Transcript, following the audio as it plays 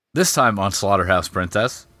This time on Slaughterhouse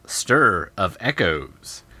Princess, Stir of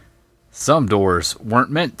Echoes. Some doors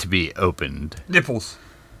weren't meant to be opened. Nipples.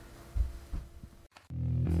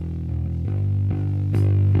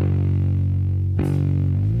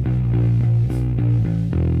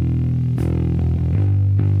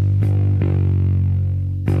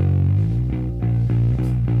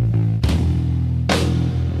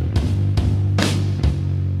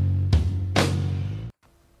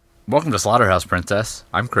 Welcome to Slaughterhouse Princess.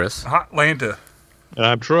 I'm Chris. Hotlanta. And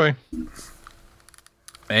I'm Troy.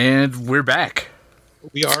 And we're back.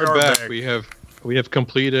 We are back. We have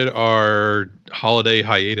completed our holiday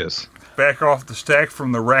hiatus. Back off the stack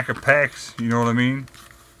from the rack of packs, you know what I mean?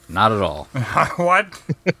 Not at all. What?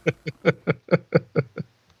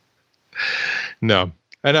 No.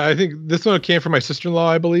 And I think this one came from my sister-in-law,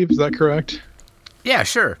 I believe. Is that correct? Yeah,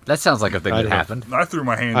 sure. That sounds like a thing that happened. I threw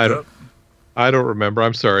my hands up. I don't remember.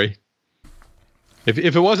 I'm sorry. If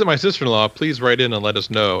it wasn't my sister-in-law, please write in and let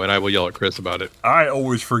us know, and I will yell at Chris about it. I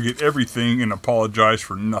always forget everything and apologize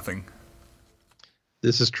for nothing.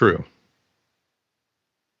 This is true.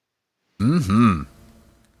 Mm-hmm.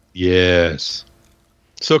 Yes.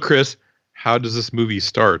 So, Chris, how does this movie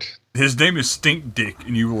start? His name is Stink Dick,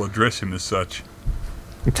 and you will address him as such.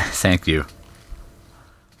 Thank you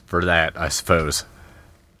for that, I suppose.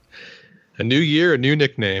 A new year, a new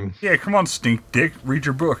nickname. Yeah, come on, Stink Dick. Read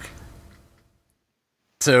your book.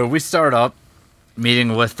 So we start up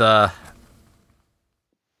meeting with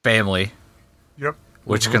family. Yep.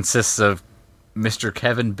 Which consists of Mr.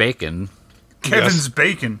 Kevin Bacon. Kevin's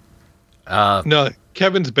Bacon. No,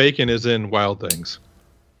 Kevin's Bacon is in Wild Things.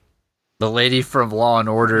 The lady from Law and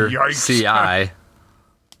Order Yikes. CI.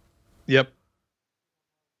 Yep.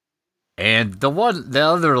 And the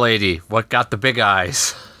other lady, what got the big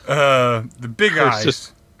eyes? The big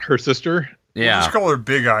eyes. Her sister? Yeah. We'll just call her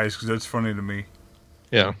Big Eyes because that's funny to me.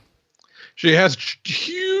 Yeah. She has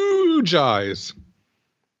huge eyes.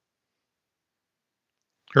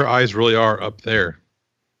 Her eyes really are up there.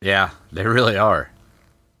 Yeah, they really are.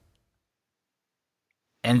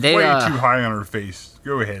 And they way too high on her face.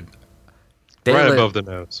 Go ahead. Right above the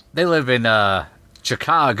nose. They live in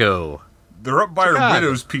Chicago. They're up by her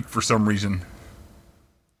widow's peak for some reason.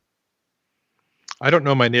 I don't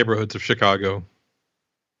know my neighborhoods of Chicago.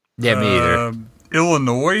 Yeah, me either.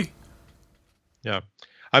 Illinois? Yeah.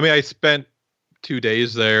 I mean, I spent 2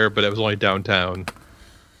 days there, but it was only downtown.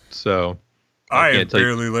 So. I have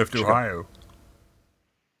barely left Ohio.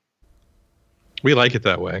 We like it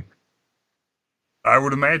that way. I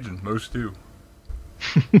would imagine. Most do.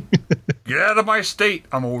 Get out of my state,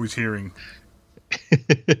 I'm always hearing.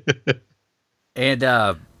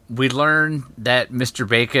 And we learn that Mr.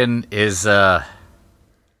 Bacon is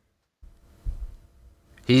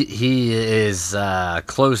he is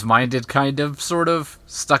closed-minded, kind of, sort of,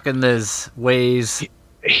 stuck in his ways.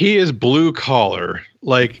 He is blue collar,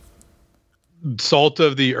 like salt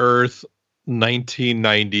of the earth,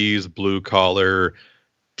 1990s blue collar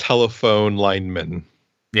telephone lineman.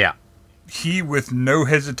 Yeah. He, with no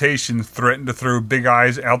hesitation, threatened to throw Big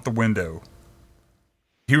Eyes out the window.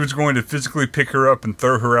 He was going to physically pick her up and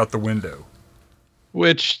throw her out the window.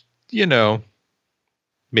 Which,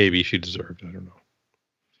 maybe she deserved. I don't know.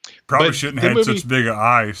 Probably shouldn't have had such big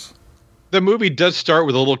eyes. The movie does start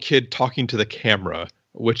with a little kid talking to the camera,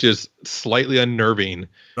 which is slightly unnerving.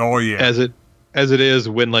 Oh, yeah. As it is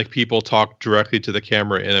when people talk directly to the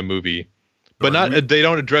camera in a movie. But they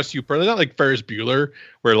don't address you. They're not like Ferris Bueller,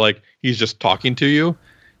 where he's just talking to you.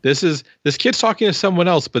 This kid's talking to someone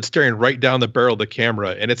else, but staring right down the barrel of the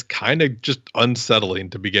camera, and it's kind of just unsettling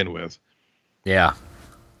to begin with. Yeah.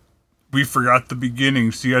 We forgot the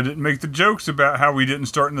beginning. See, I didn't make the jokes about how we didn't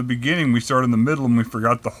start in the beginning. We started in the middle, and we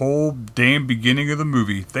forgot the whole damn beginning of the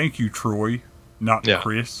movie. Thank you, Troy. Not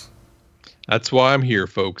Chris. That's why I'm here,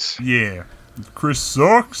 folks. Yeah. Chris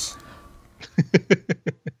sucks.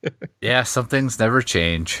 Yeah, some things never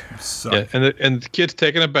change. Yeah, and the kid's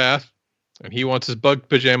taking a bath, and he wants his bug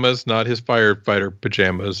pajamas, not his firefighter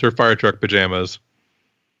pajamas or fire truck pajamas.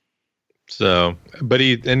 So, but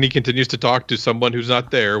he continues to talk to someone who's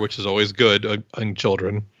not there, which is always good on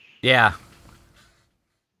children. Yeah.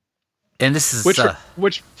 And this is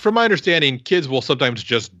which, from my understanding, kids will sometimes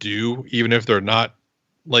just do, even if they're not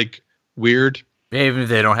weird. Even if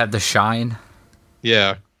they don't have the shine.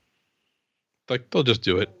 Yeah. They'll just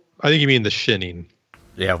do it. I think you mean the shinning.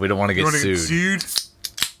 Yeah, we don't want to get sued.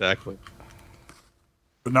 Exactly.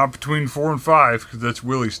 But not between 4 and 5, because that's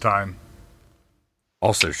Willie's time.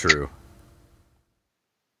 Also true.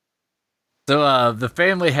 So the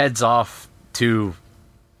family heads off to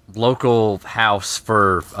local house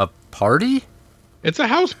for a party? It's a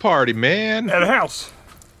house party, man. At a house.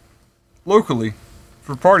 locally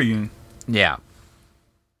for partying. Yeah.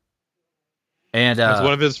 And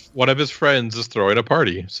one of his friends is throwing a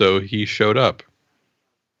party, so he showed up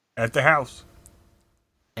At the house.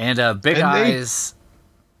 and Big And they- Eyes.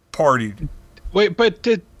 Partied. Wait, but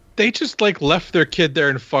did they just like left their kid there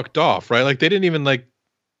and fucked off, right? Like they didn't even like.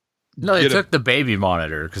 No, they get a- took the baby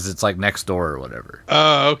monitor because it's like next door or whatever.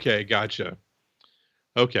 Oh, okay, gotcha.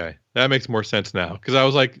 Okay, that makes more sense now. Because I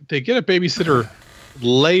was like, they get a babysitter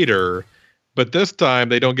later, but this time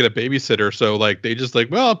they don't get a babysitter. So like, they just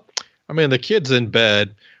like, well, I mean, the kid's in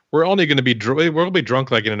bed. We're only going to be we'll be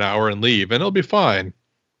drunk like in an hour and leave, and it'll be fine.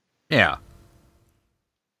 Yeah.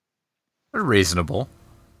 They're reasonable.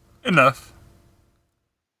 Enough.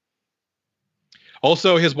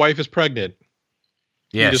 Also, his wife is pregnant.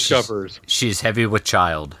 Yeah, he discovers. she's heavy with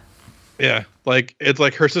child. Yeah, like it's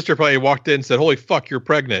like her sister probably walked in and said, "Holy fuck, you're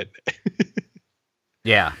pregnant."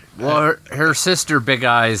 Yeah. Well, her sister, Big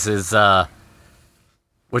Eyes, is a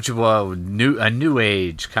new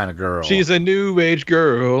age kind of girl. She's a new age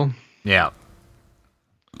girl. Yeah.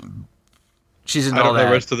 She's in I all don't know the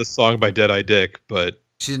that. rest of the song by Deadeye Dick, but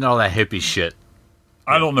She's in all that hippie shit.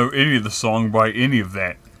 I don't know any of the song by any of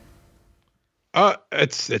that.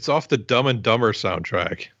 it's off the Dumb and Dumber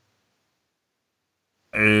soundtrack.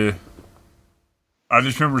 I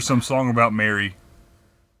just remember some song about Mary.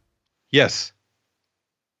 Yes.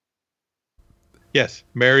 Yes,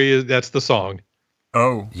 Mary is that's the song.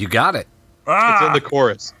 Oh. You got it. It's in the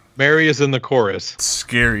chorus. Mary is in the chorus.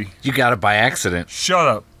 Scary. You got it by accident. Shut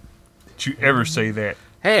up. Don't you ever say that.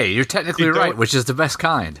 Hey, you're technically You don't- right, which is the best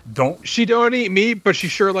kind. Don't. She don't eat meat, but she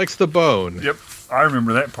sure likes the bone. Yep. I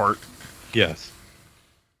remember that part. Yes.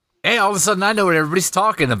 Hey, all of a sudden I know what everybody's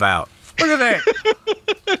talking about. Look at that.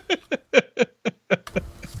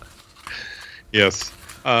 Yes.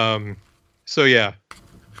 So yeah.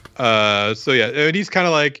 And he's kind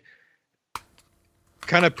of like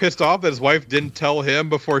pissed off that his wife didn't tell him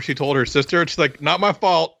before she told her sister. And she's like, "Not my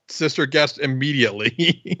fault." Sister guessed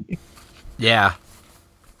immediately. Yeah.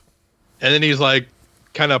 And then he's like,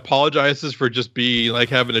 kind of apologizes for just being like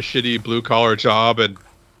having a shitty blue collar job and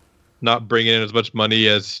not bringing in as much money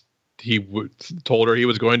as he told her he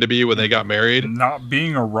was going to be when they got married. Not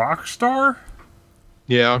being a rock star?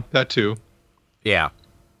 Yeah, that too. Yeah.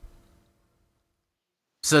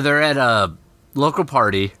 So they're at a local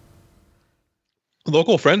party.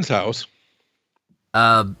 Local friend's house.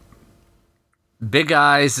 Big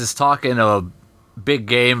Eyes is talking a big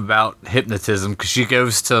game about hypnotism because she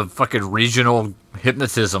goes to fucking regional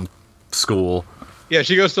hypnotism school. Yeah,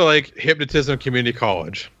 she goes to like Hypnotism Community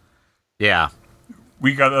College. Yeah.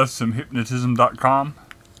 We got us some hypnotism.com.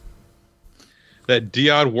 That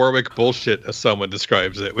Dionne Warwick bullshit, as someone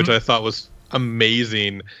describes it, which I thought was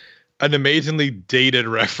amazing. An amazingly dated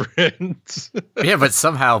reference. Yeah, but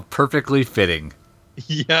somehow perfectly fitting.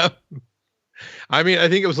 Yeah. I mean, I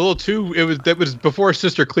think it was a little too. That was before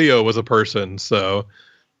Sister Cleo was a person, so.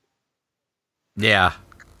 Yeah.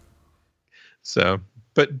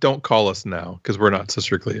 But don't call us now because we're not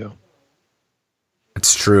Sister Cleo.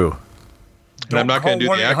 It's true. And I'm not going to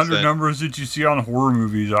do the 1-800 accent. numbers that you see on horror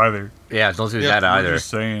movies either. Yeah, don't do Yeah, that I'm either. just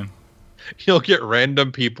saying. You'll get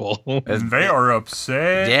random people. And they are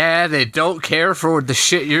upset. Yeah, they don't care for the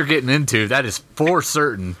shit you're getting into. That is for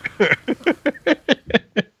certain.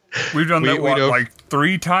 We've done that, We what, know- like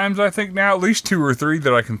 3 times, I think now? At least 2 or 3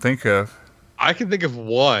 that I can think of. I can think of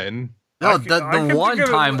one. No, I can the one think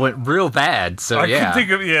of time it- went real bad, so I yeah. can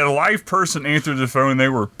think of, a live person answered the phone and they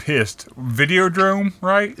were pissed. Videodrome,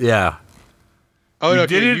 right? Yeah. Oh, We no,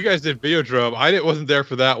 did okay, it- you guys did Videodrome. wasn't there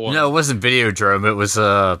for that one. No, it wasn't Videodrome. It was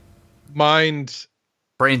Mind.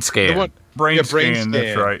 Brain The Scan. one, Brain, Yeah, scan, brain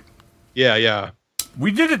that's scan. right. yeah.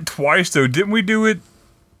 We did it twice, though. Didn't we do it?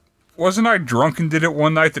 Wasn't I drunk and did it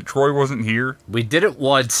one night that Troy wasn't here? We did it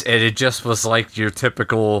once, and it just was like your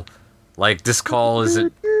typical, like, this call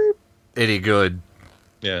isn't any good.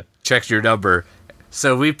 Yeah. Check your number.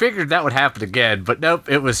 So we figured that would happen again, but nope,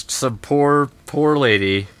 it was some poor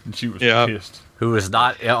lady And she was Yeah. pissed. who was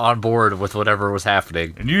not on board with whatever was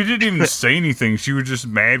happening. And you didn't even say anything. She was just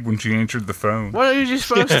mad when she answered the phone. What are you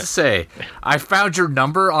supposed to say? I found your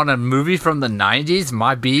number on a movie from the 90s,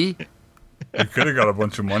 my B. You could have got a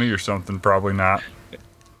bunch of money or something. Probably not.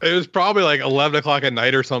 It was probably like 11 o'clock at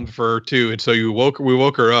night or something for her too. And so we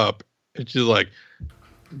woke her up and she's like,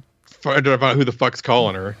 I don't know who the fuck's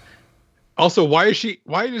calling her. Also, why does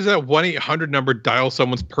that 1-800 number dial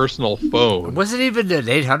someone's personal phone? Was it even an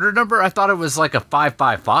 800 number? I thought it was like a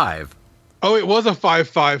 555. Oh, it was a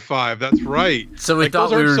 555. That's right. So we thought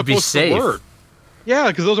those we aren't would be supposed to safe. work. Yeah,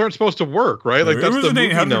 because those aren't supposed to work, right? Like it that's was the an movie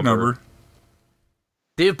 800 number.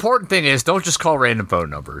 The important thing is don't just call random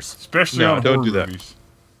phone numbers. Especially on don't horror do that. movies.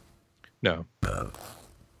 No.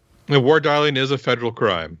 And war dialing is a federal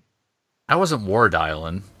crime. I wasn't war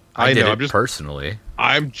dialing. I did know, it personally.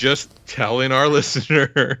 I'm just telling our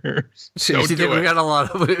listeners. Don't do we got a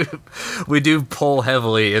lot of we do pull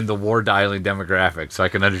heavily in the war dialing demographic, so I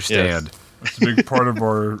can understand. Yes. That's a big part of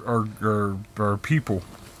our people.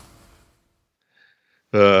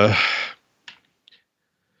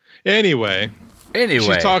 Anyway,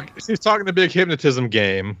 she's talking a big hypnotism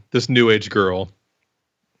game. This new age girl.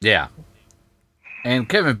 Yeah. And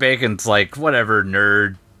Kevin Bacon's like, whatever,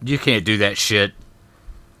 nerd. You can't do that shit.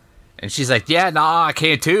 And she's like, yeah, nah, I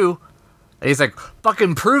can too. And he's like,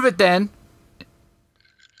 fucking prove it then.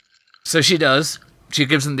 So she does. She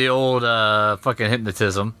gives him the old fucking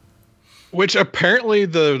hypnotism. Which apparently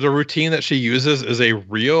the routine that she uses is a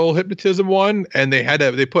real hypnotism one, and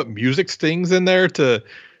they put music stings in there to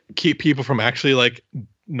keep people from actually like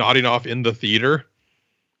nodding off in the theater.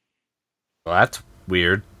 Well, that's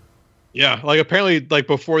weird. Yeah, like apparently like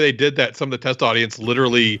before they did that, some of the test audience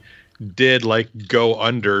literally did like go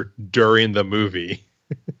under during the movie.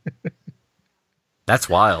 That's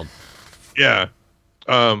wild. Yeah.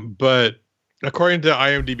 But according to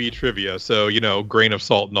IMDb trivia, so grain of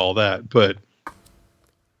salt and all that, but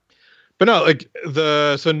no, like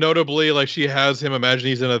so notably, like she has him imagine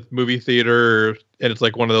he's in a movie theater and it's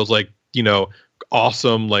like one of those like,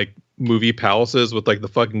 awesome like movie palaces with like the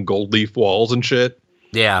fucking gold leaf walls and shit.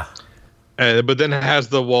 Yeah. But then it has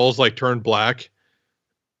the walls like turned black,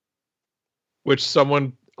 which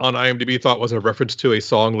someone on IMDb thought was a reference to a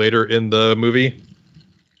song later in the movie.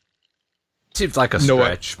 Seems like a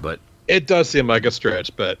stretch, but it does seem like a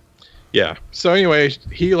stretch, but yeah. So anyway,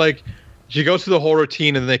 she goes through the whole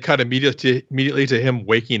routine and they cut immediately to him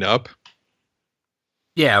waking up.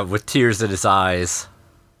 Yeah, with tears in his eyes.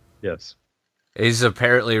 Yes. He's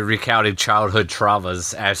apparently recounting childhood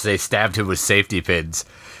traumas as they stabbed him with safety pins.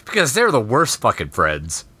 Because they're the worst fucking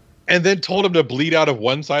friends. And then told him to bleed out of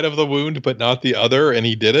one side of the wound, but not the other, and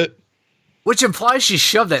he did it. Which implies she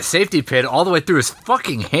shoved that safety pin all the way through his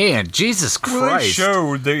fucking hand. Jesus Christ.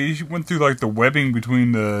 Well, they went through like the webbing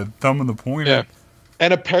between the thumb and the pointer. Yeah.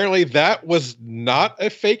 And apparently that was not a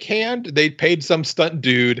fake hand. They paid some stunt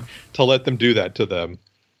dude to let them do that to them.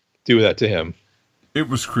 Do that to him. It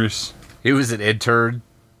was Chris. He was an intern.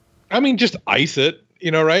 I mean, just ice it,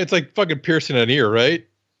 right? It's like fucking piercing an ear, right?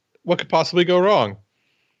 What could possibly go wrong?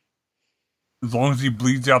 As long as he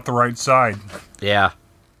bleeds out the right side. Yeah.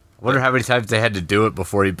 I wonder how many times they had to do it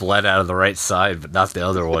before he bled out of the right side, but not the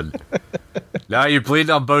other one. Now you're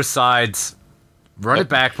bleeding on both sides. Run it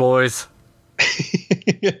back, boys.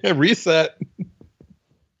 Reset.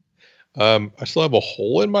 I still have a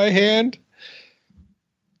hole in my hand.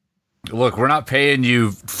 Look, we're not paying you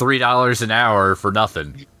 $3 an hour for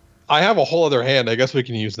nothing. I have a whole other hand. I guess we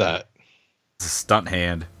can use that. It's a stunt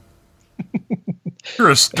hand.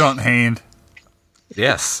 You're a stunt hand.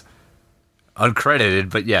 Yes.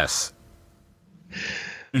 Uncredited, but yes.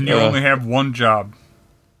 And you only have one job.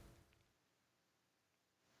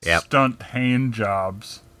 Yep. Stunt hand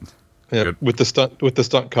jobs. Yeah, with the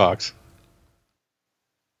stunt cocks.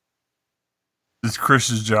 It's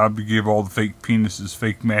Chris's job to give all the fake penises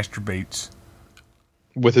fake masturbates.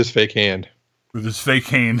 With his fake hand. With his fake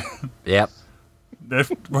hand. Yep. That's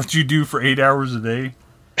what you do for 8 hours a day?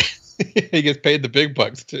 He gets paid the big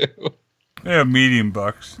bucks, too. Yeah, medium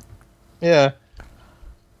bucks. Yeah.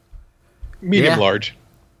 Medium large.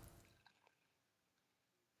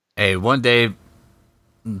 Hey, one day,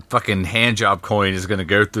 fucking handjob coin is going to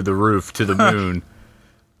go through the roof to the moon.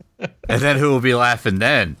 And then who will be laughing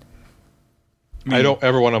then? I don't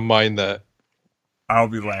ever want to mind that. I'll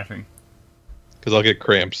be laughing. Because I'll get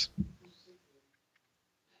cramps.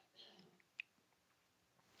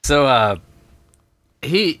 So,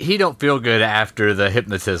 he don't feel good after the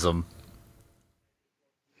hypnotism.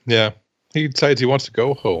 Yeah. He decides he wants to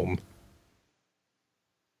go home.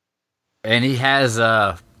 And he has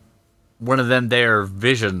one of them there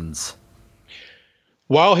visions.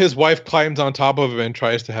 While his wife climbs on top of him and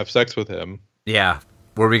tries to have sex with him. Yeah,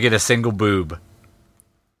 where we get a single boob.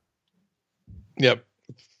 Yep.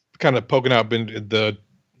 Kind of poking out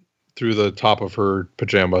through the top of her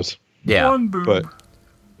pajamas. Yeah. One boob. But,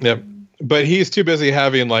 yep. But he's too busy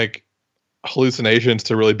having like hallucinations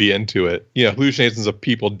to really be into it. Hallucinations of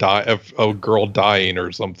people of a girl dying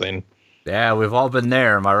or something. Yeah, we've all been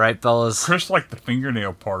there. Am I right, fellas? Chris liked the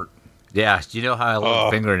fingernail part. Yeah, you know how I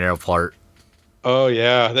love the fingernail part. Oh,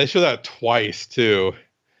 yeah. They show that twice, too.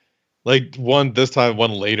 Like, one this time,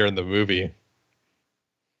 one later in the movie.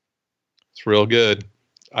 It's real good.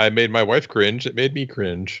 I made my wife cringe. It made me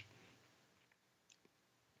cringe.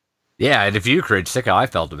 Yeah, and if you cringe, think how I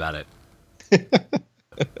felt about it.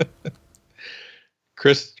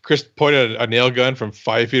 Chris pointed a nail gun from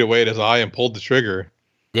 5 feet away at his eye and pulled the trigger.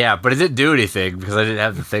 Yeah, but it didn't do anything because I didn't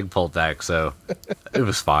have the thing pulled back, so it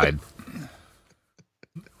was fine.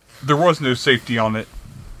 There was no safety on it.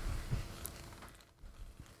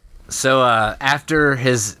 So after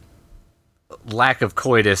his lack of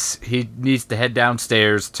coitus, he needs to head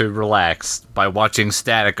downstairs to relax by watching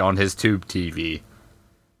static on his tube TV.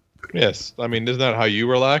 Yes, I mean, isn't that how you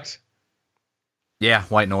relax? Yeah,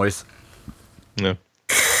 white noise. No.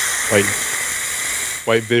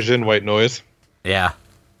 White vision, white noise. Yeah.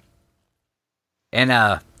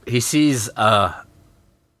 And he sees a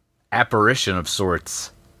apparition of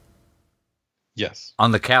sorts Yes.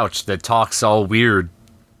 on the couch that talks all weird.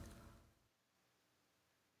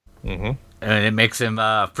 Mm-hmm. And it makes him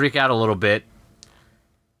freak out a little bit.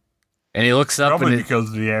 And he looks up Probably and because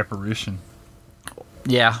of the apparition.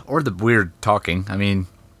 yeah, or the weird talking. I mean,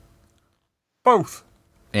 Both.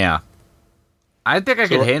 yeah. I think I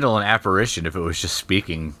So- could handle an apparition if it was just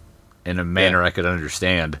speaking in a manner I could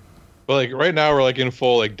understand. But like right now, we're like in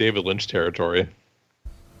full like David Lynch territory.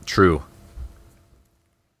 True.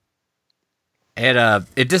 And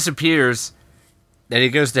it disappears. Then he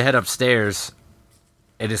goes to head upstairs.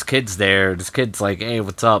 And his kid's there. And his kid's like, hey,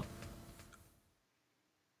 what's up?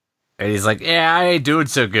 And he's like, yeah, I ain't doing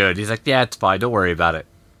so good. He's like, yeah, it's fine. Don't worry about it.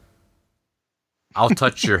 I'll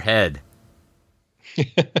touch your head.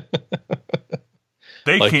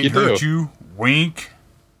 They Like can't you hurt do. you. Wink.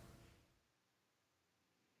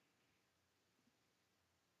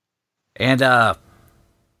 And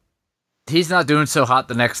he's not doing so hot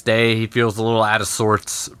the next day. He feels a little out of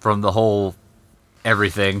sorts from the whole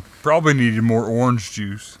everything. Probably needed more orange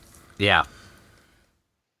juice. Yeah.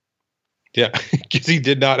 Yeah, because he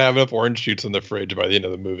did not have enough orange juice in the fridge by the end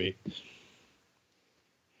of the movie.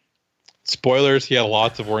 Spoilers, he had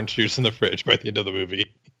lots of orange juice in the fridge by the end of the movie.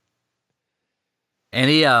 And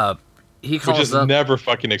he Which calls is up. never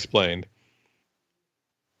fucking explained.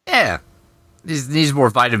 Yeah. He needs more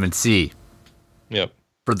vitamin C Yep.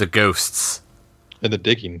 for the ghosts. And the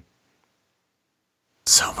digging.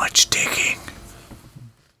 So much digging.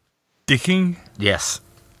 Dicking? Yes.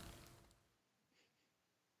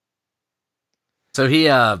 So he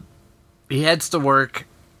heads to work.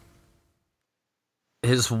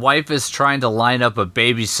 His wife is trying to line up a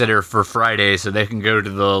babysitter for Friday so they can go to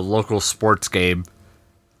the local sports game.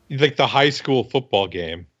 Like the high school football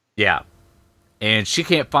game. Yeah. And she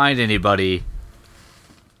can't find anybody.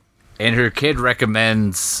 And her kid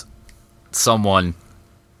recommends someone.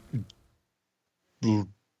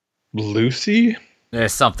 Lucy?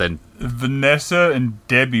 Something. Vanessa and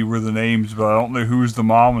Debbie were the names, but I don't know who's the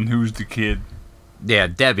mom and who's the kid. Yeah,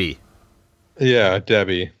 Debbie. Yeah,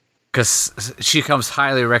 Debbie. Because she comes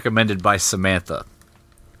highly recommended by Samantha.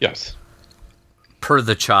 Yes. Per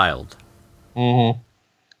the child. Mm-hmm.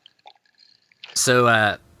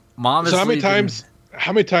 So, mom is So how many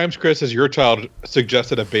leaving- times, Chris, has your child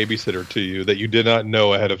suggested a babysitter to you that you did not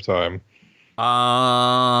know ahead of time?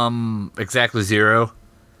 Exactly 0.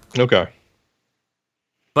 Okay.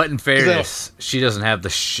 But in fairness, she doesn't have the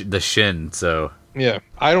shin, so... Yeah.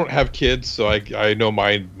 I don't have kids, so I know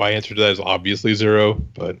my answer to that is obviously 0,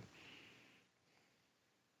 but...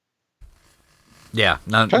 Yeah,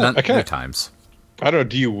 none times. I don't know.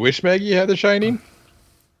 Do you wish Maggie had The Shining?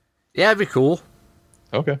 Yeah, it'd be cool.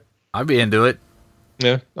 Okay. I'd be into it.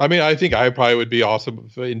 Yeah. I mean, I think I probably would be awesome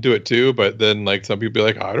into it too, but then like some people be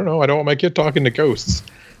like, I don't know, I don't want my kid talking to ghosts,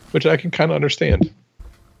 which I can kind of understand.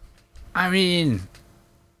 I mean,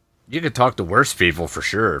 you could talk to worse people for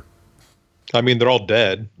sure. I mean, they're all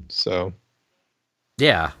dead, so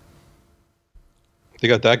Yeah. they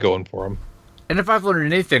got that going for them. And if I've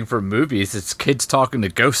learned anything from movies, it's kids talking to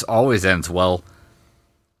ghosts always ends well.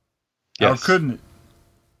 How couldn't it?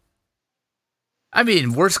 I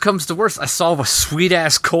mean, worst comes to worst, I solve a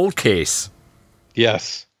sweet-ass cold case.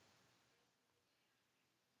 Yes.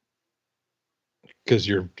 Because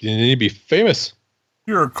you need to be famous.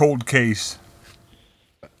 You're a cold case.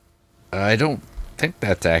 I don't think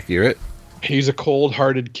that's accurate. He's a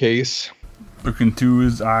cold-hearted case. Look into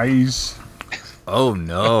his eyes. Oh,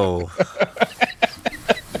 no.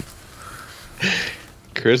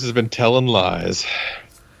 Chris has been telling lies.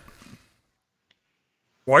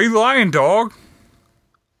 Why are you lying, dog?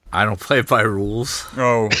 I don't play by rules.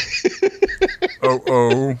 Oh.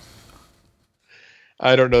 Oh.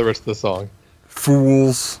 I don't know the rest of the song.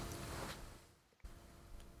 Fools.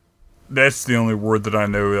 That's the only word that I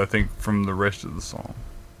know, I think, from the rest of the song.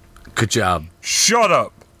 Good job. Shut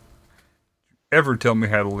up! Ever tell me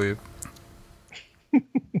how to live.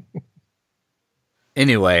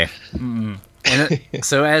 Anyway,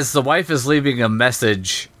 so as the wife is leaving a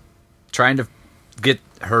message trying to get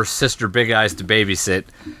her sister Big Eyes to babysit,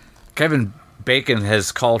 Kevin Bacon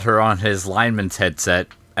has called her on his lineman's headset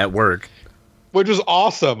at work. Which was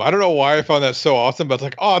awesome. I don't know why I found that so awesome, but it's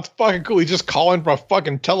like, oh, it's fucking cool. He's just calling from a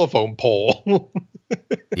fucking telephone pole.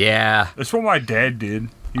 Yeah. That's what my dad did.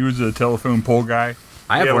 He was a telephone pole guy.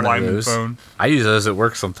 I He have had a one of lineman those. phone. I use those at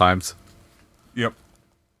work sometimes. Yep.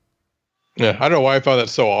 Yeah, I don't know why I found that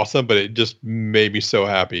so awesome, but it just made me so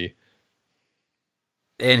happy.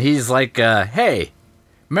 And he's like, hey,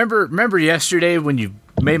 remember yesterday when you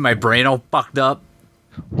made my brain all fucked up?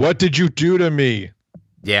 What did you do to me?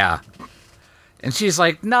 Yeah. And she's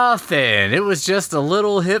like, nothing. It was just a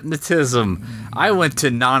little hypnotism. I went to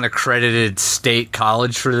non-accredited state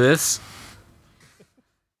college for this.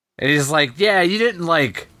 And he's like, yeah, you didn't,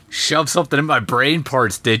 like, shove something in my brain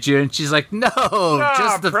parts, did you? And she's like, no,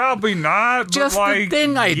 just the... probably not. But just the like,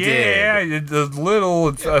 thing I did. Yeah, the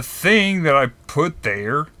little thing that I put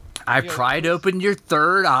there. I pried open your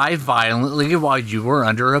third eye violently while you were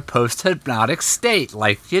under a post-hypnotic state,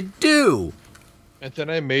 like you do. And then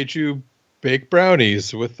I made you bake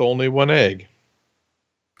brownies with only one egg.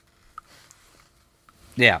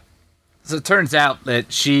 Yeah. So it turns out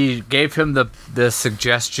that she gave him the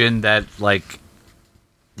suggestion that, like,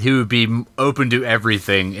 he would be open to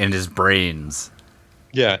everything in his brains.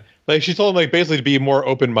 Yeah. Like, she told him, like, basically to be more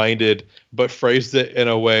open-minded, but phrased it in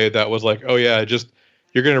a way that was like, oh, yeah, just,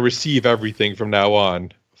 you're going to receive everything from now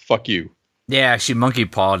on. Fuck you. Yeah, she monkey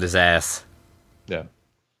pawed his ass. Yeah.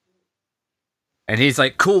 And he's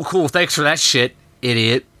like, cool, thanks for that shit,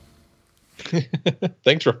 idiot.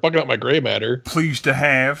 Thanks for fucking up my gray matter. Pleased to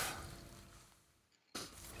have.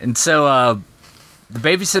 And so, the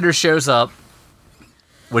babysitter shows up,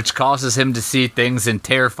 which causes him to see things in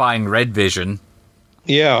terrifying red vision.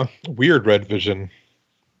 Yeah. Weird red vision.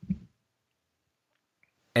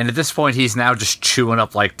 And at this point, he's now just chewing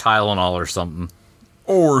up, like, Tylenol or something.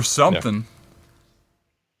 Or something.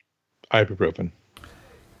 Ibuprofen.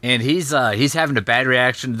 And he's having a bad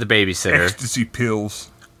reaction to the babysitter. Ecstasy pills.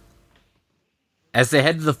 As they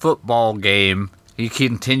head to the football game, he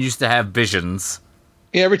continues to have visions.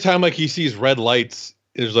 Yeah, every time like he sees red lights,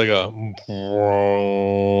 there's like a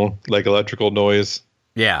like electrical noise.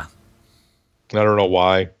 Yeah. I don't know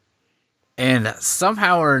why. And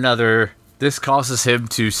somehow or another, this causes him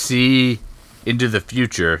to see into the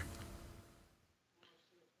future.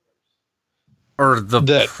 Or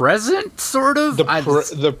the present, sort of?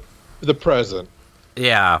 The present.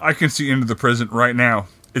 Yeah. I can see into the present right now.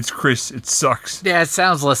 It's Chris. It sucks. Yeah, it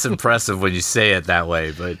sounds less impressive when you say it that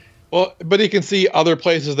way, but... Well, but he can see other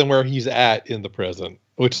places than where he's at in the present,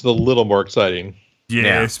 which is a little more exciting.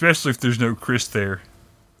 Yeah, especially if there's no Chris there.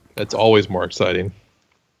 That's always more exciting.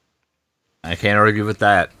 I can't argue with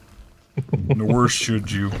that. Nor should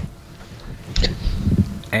you.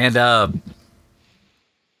 And,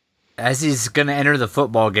 as he's gonna enter the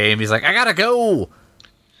football game, he's like, I gotta go!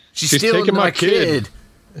 She's stealing taking my my kid!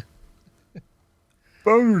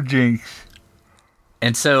 Boner jinx.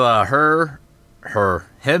 And so,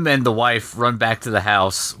 him and the wife run back to the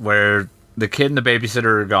house where the kid and the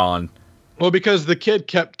babysitter are gone. Well, because the kid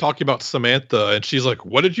kept talking about Samantha, and she's like,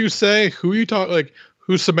 what did you say? Who are you talking? Like,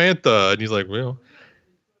 who's Samantha? And he's like, well...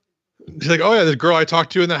 She's like, oh yeah, the girl I talk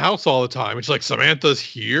to in the house all the time. And she's like, Samantha's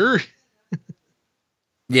here?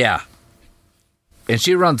 Yeah. And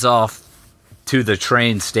she runs off to the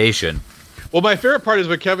train station. Well, my favorite part is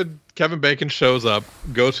when Kevin Bacon shows up,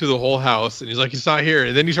 goes through the whole house, and he's like, he's not here.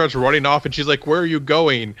 And then he starts running off, and she's like, where are you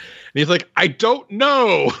going? And he's like, I don't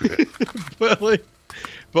know.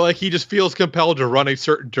 but he just feels compelled to run a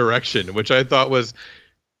certain direction, which I thought was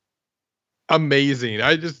amazing.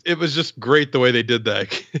 It was just great the way they did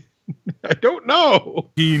that. I don't know.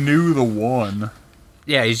 He knew the one.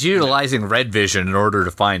 Yeah, he's utilizing red vision in order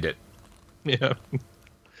to find it. Yeah.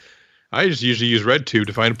 I just usually use RedTube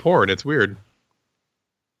to find porn. It's weird.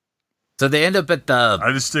 So they end up at the...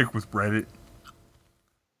 I just stick with Reddit.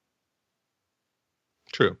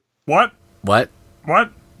 True. What? What?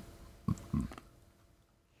 What?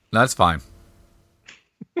 That's fine.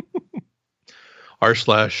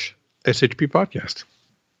 r/SHP podcast.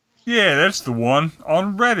 Yeah, that's the one.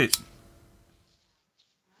 On Reddit.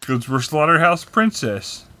 Because we're Slaughterhouse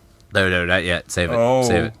Princess. No, not yet. Save it. Oh.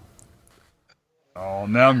 Save it. Oh,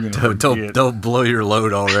 now I'm going to forget. Don't blow your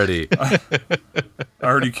load already. I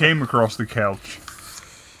already came across the couch.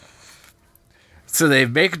 So they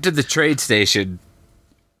make it to the train station.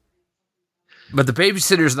 But the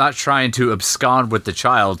babysitter's not trying to abscond with the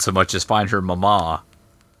child so much as find her mama.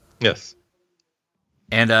 Yes.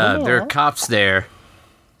 And there are cops there.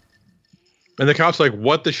 And the cops are like,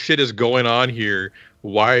 what the shit is going on here?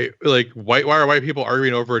 Why are white people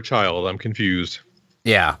arguing over a child? I'm confused.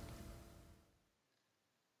 Yeah.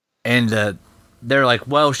 And they're like,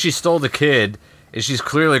 well, she stole the kid, and she's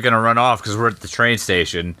clearly going to run off because we're at the train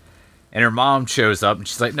station. And her mom shows up, and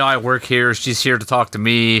she's like, no, I work here. She's here to talk to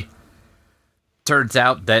me. Turns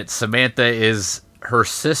out that Samantha is her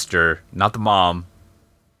sister, not the mom,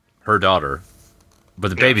 her daughter, but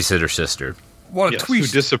the babysitter's sister. What a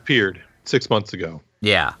twist. Who disappeared 6 months ago.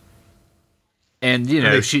 Yeah. And,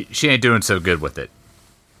 she ain't doing so good with it.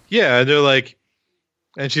 Yeah, and they're like,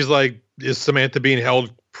 and she's like, is Samantha being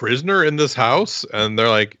held prisoner in this house? And they're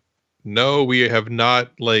like, no, we have not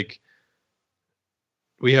locked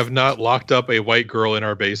up a white girl in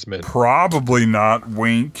our basement. Probably not,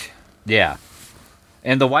 wink. Yeah.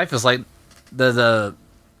 And the wife is like, the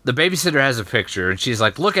babysitter has a picture, and she's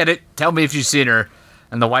like, look at it, tell me if you've seen her.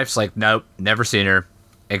 And the wife's like, nope, never seen her.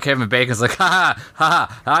 And Kevin Bacon's like, ha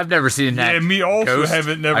ha, I've never seen that. Yeah, me also ghost.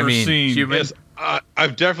 haven't never seen. Human. Yes,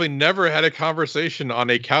 I've definitely never had a conversation on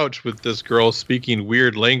a couch with this girl speaking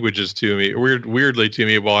weird languages to me, weirdly to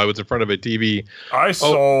me while I was in front of a TV. I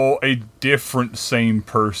saw a different same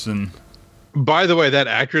person. By the way, that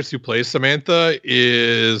actress who plays Samantha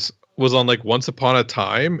was on like Once Upon a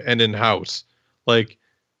Time and in House. Like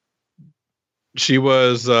she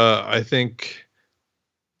was, I think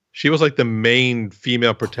she was like the main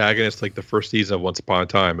female protagonist, like the first season of Once Upon a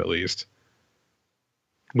Time, at least.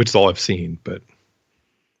 Which is all I've seen, but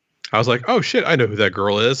I was like, oh shit, I know who that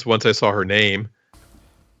girl is once I saw her name.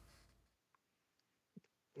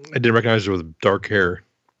 I didn't recognize her with dark hair.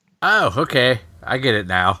 Oh, okay. I get it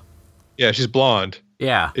now. Yeah, she's blonde.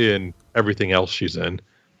 Yeah. In everything else she's in.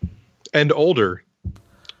 And older.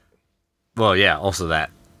 Well, yeah, also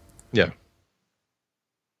that. Yeah.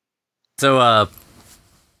 So,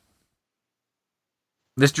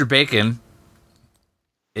 Mr. Bacon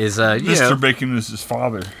is, Mr. Bacon is his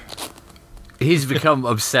father. He's become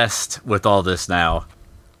obsessed with all this now.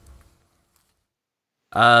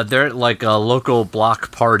 They're at like a local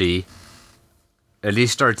block party, and he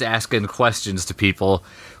starts asking questions to people.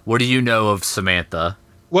 What do you know of Samantha?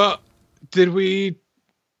 Well, did we?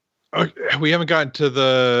 We haven't gotten to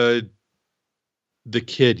the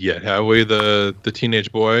kid yet, have we? The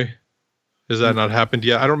teenage boy. Has that not happened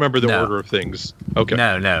yet? I don't remember the order of things. Okay.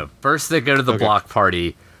 No. First, they go to the block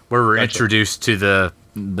party where we're introduced to the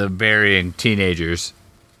burying teenagers.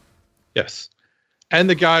 Yes, and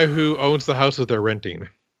the guy who owns the house that they're renting.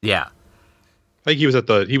 Yeah, I think he was at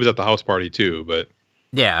the house party too. But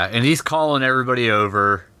yeah, and he's calling everybody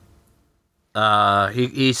over.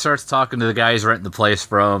 He starts talking to the guy he's renting the place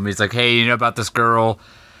from. He's like, "Hey, you know about this girl?"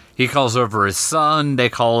 He calls over his son. They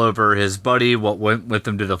call over his buddy, what went with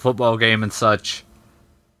him to the football game and such.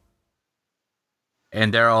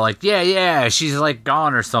 And they're all like, yeah, she's like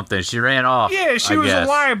gone or something. She ran off. Yeah, she was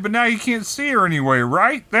alive, but now you can't see her anyway,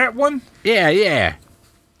 right? That one? Yeah.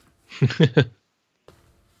 It's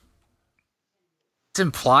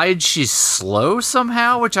implied she's slow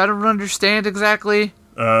somehow, which I don't understand exactly.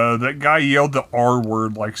 That guy yelled the R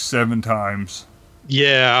word like 7 times.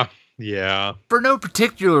 Yeah. For no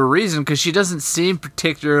particular reason, because she doesn't seem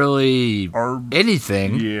particularly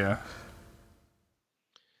anything. Yeah.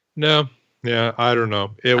 No. Yeah, I don't know.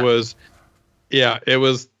 It was,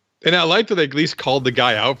 and I like that they at least called the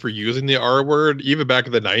guy out for using the R word. Even back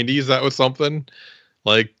in the 90s, that was something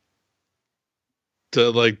that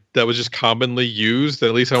was just commonly used. And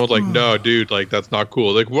at least I was like, no, dude, like that's not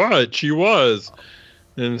cool. Like, what? She was.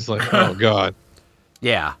 And it's like, oh god.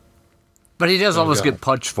 Yeah. But he does almost get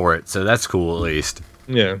punched for it, so that's cool at least.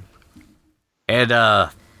 Yeah. And the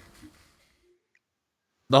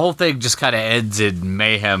whole thing just kind of ends in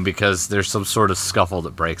mayhem because there's some sort of scuffle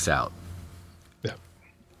that breaks out. Yeah.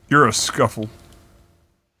 You're a scuffle.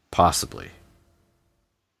 Possibly.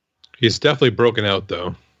 He's definitely broken out,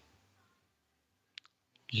 though.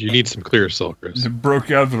 You need some clear cell, Chris. It broke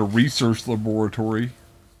out of a research laboratory.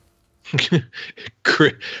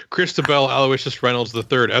 Christabel Aloysius Reynolds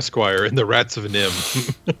III, Esquire, in The Rats of Nim.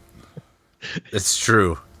 It's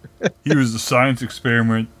true. He was a science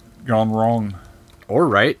experiment gone wrong. Or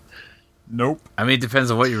right. Nope. I mean, it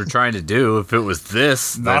depends on what you were trying to do. If it was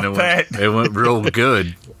this, then it went real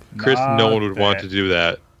good. Chris, no one would want to do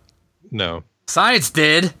that. No. Science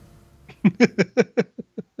did.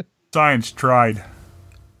 Science tried.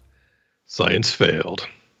 Science failed.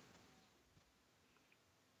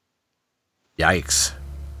 Yikes.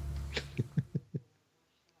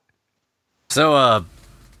 So,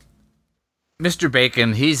 Mr.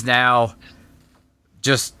 Bacon, he's now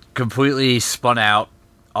just completely spun out.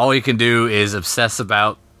 All he can do is obsess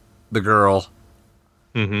about the girl.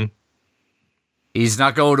 Mm-hmm. He's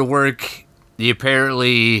not going to work. He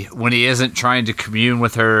apparently, when he isn't trying to commune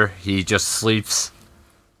with her, he just sleeps.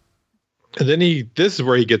 And then this is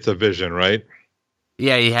where he gets a vision, right?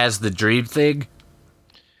 Yeah, he has the dream thing.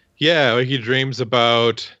 Yeah, like he dreams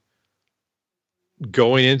about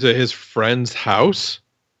going into his friend's house,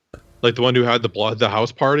 like the one who had the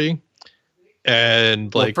house party,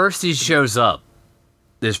 and like first he shows up.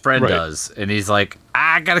 His friend does, and he's like,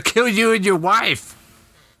 "I gotta kill you and your wife."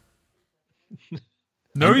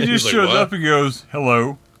 No, he just like, shows what? up and goes,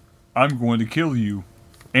 "Hello, I'm going to kill you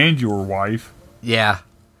and your wife." Yeah,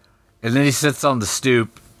 and then he sits on the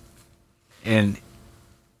stoop, and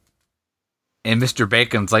Mr.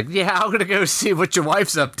 Bacon's like, "Yeah, I'm gonna go see what your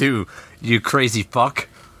wife's up to, you crazy fuck."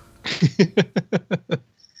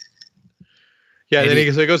 Yeah, then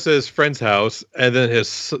he goes to his friend's house, and then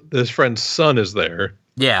his friend's son is there.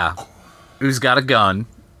 Yeah, who's got a gun,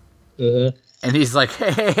 and he's like,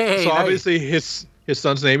 "Hey." So obviously his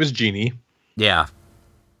son's name is Genie. Yeah.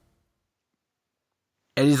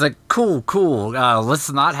 And he's like, cool.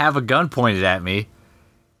 Let's not have a gun pointed at me.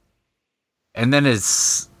 And then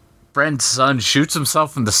his friend's son shoots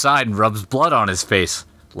himself in the side and rubs blood on his face,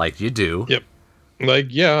 like you do. Yep. Like,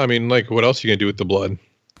 yeah, I mean, like, what else are you gonna do with the blood?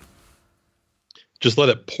 Just let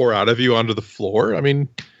it pour out of you onto the floor? I mean,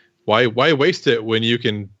 why waste it when you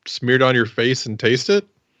can smear it on your face and taste it?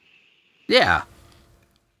 Yeah.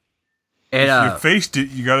 And, if you faced it,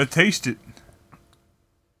 you gotta taste it.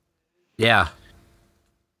 Yeah.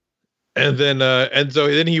 And then so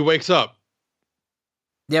then he wakes up.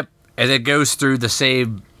 Yep. And it goes through the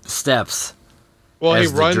same steps. Well, he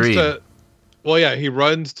as the runs dream. to. Well, yeah, he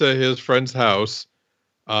runs to his friend's house.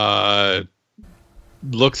 Tries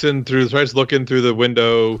looking through the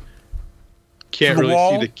window. Can't the really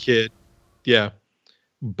wall? see the kid. Yeah.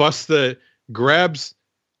 Grabs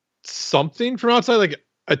something from outside, like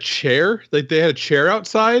a chair. Like they had a chair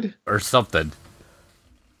outside. Or something.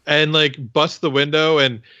 And like busts the window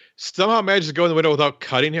and somehow manages to go in the window without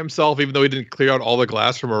cutting himself, even though he didn't clear out all the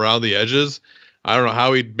glass from around the edges. I don't know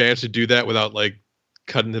how he managed to do that without like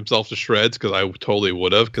cutting himself to shreds, because I totally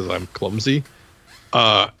would have, because I'm clumsy.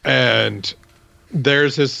 And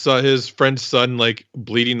there's his friend's son like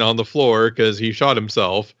bleeding on the floor because he shot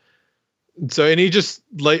himself. So, and he just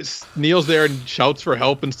like kneels there and shouts for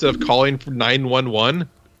help instead of calling for 911.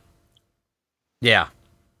 Yeah.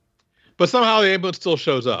 But somehow the ambulance still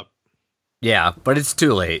shows up. Yeah, but it's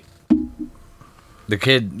too late. The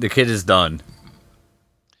kid is done.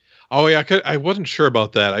 Oh yeah, I wasn't sure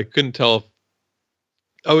about that. I couldn't tell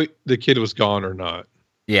if the kid was gone or not.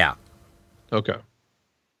 Yeah. Okay.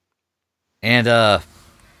 And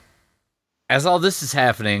as all this is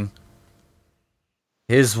happening,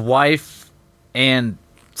 his wife and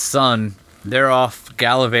son, they're off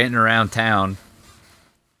gallivanting around town.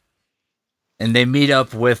 And they meet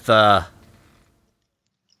up with the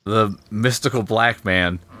mystical black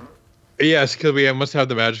man. Yes, because we must have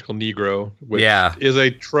the magical Negro, which is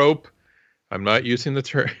a trope. I'm not using the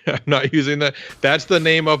term. I'm not using that. That's the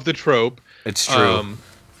name of the trope. It's true.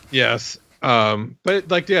 Yes. But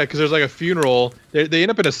like, yeah, because there's like a funeral. They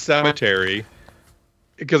end up in a cemetery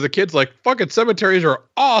because the kid's like, fucking cemeteries are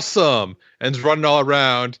awesome, and is running all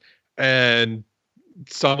around and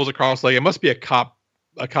stumbles across, like, it must be a cop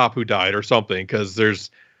who died or something, because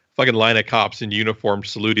there's fucking line of cops in uniform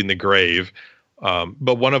saluting the grave.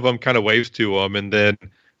 But one of them kind of waves to him and then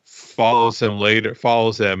follows him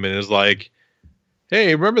and is like,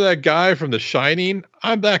 hey, remember that guy from The Shining?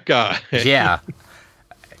 I'm that guy. Yeah.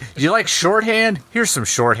 You like shorthand? Here's some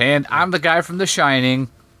shorthand. I'm the guy from The Shining.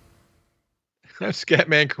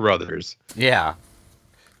 Scatman Carruthers. Yeah.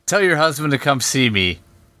 Tell your husband to come see me.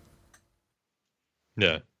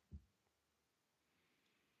 Yeah.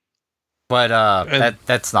 But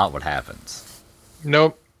that's not what happens.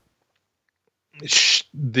 Nope. Instead,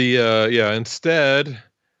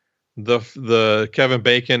 the Kevin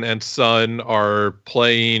Bacon and son are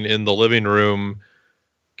playing in the living room.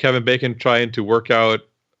 Kevin Bacon trying to work out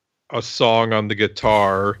a song on the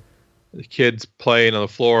guitar. The kid's playing on the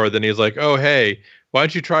floor. Then he's like, "Oh, hey, why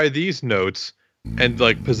don't you try these notes?" And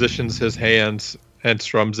like positions his hands and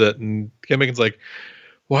strums it. And Kevin Bacon's like,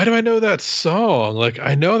 "Why do I know that song? Like,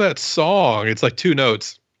 I know that song. It's like two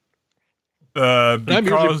notes."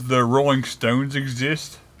 Because the Rolling Stones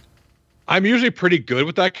exist. I'm usually pretty good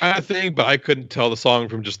with that kind of thing, but I couldn't tell the song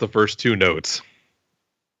from just the first two notes.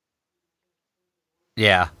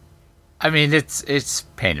 Yeah. I mean, it's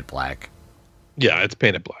painted black. Yeah, it's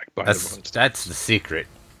painted black. That's the secret.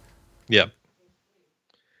 Yep.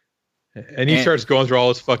 And he starts going through all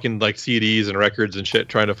his fucking like CDs and records and shit,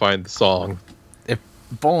 trying to find the song. If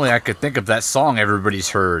only I could think of that song everybody's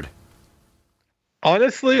heard.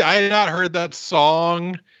 Honestly, I had not heard that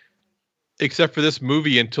song except for this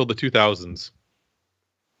movie until the 2000s.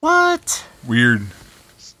 What? Weird.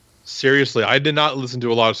 Seriously, I did not listen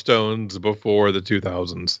to a lot of Stones before the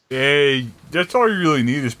 2000s. Hey, that's all you really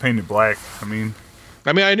need is Painted Black. I mean,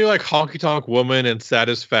 I knew like Honky Tonk Woman and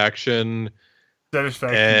Satisfaction.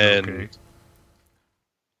 Satisfaction. Okay.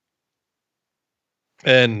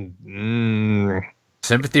 And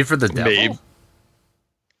Sympathy for the Devil. maybe.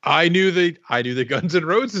 I knew the Guns N'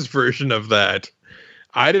 Roses version of that.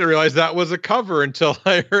 I didn't realize that was a cover until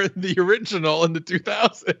I heard the original in the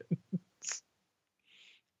 2000s.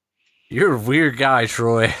 You're a weird guy,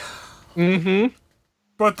 Troy. Mm-hmm.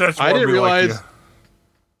 But that's why I didn't we like realize.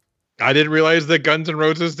 I didn't realize that Guns N'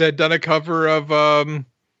 Roses had done a cover of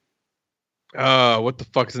what the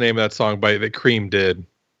fuck's the name of that song that Cream did?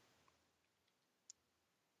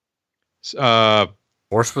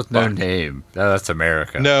 Horse with no name. No, that's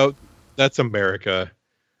America. No, that's America.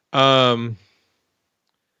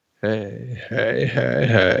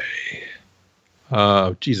 Hey.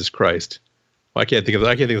 Jesus Christ. Well, I can't think of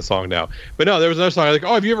the song now. But no, there was another song. I was like,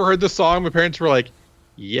 oh, have you ever heard this song? My parents were like,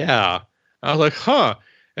 yeah. I was like, huh.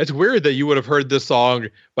 It's weird that you would have heard this song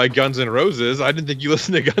by Guns N' Roses. I didn't think you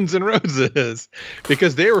listened to Guns N' Roses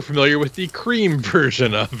because they were familiar with the Cream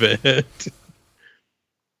version of it.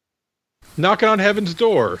 Knocking on Heaven's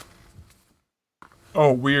Door.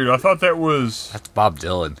 Oh, weird. I thought that was... That's Bob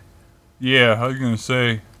Dylan. Yeah, I was going to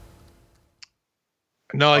say.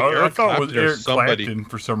 No, like I Eric thought it was Clapton or Eric somebody. Clapton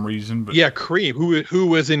for some reason. But Yeah, Cream. Who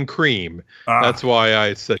was in Cream? That's why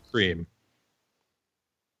I said Cream.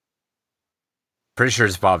 Pretty sure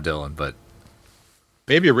it's Bob Dylan, but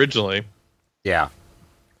Maybe originally. yeah.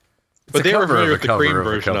 But they were familiar with the Cream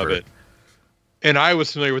version of it. And I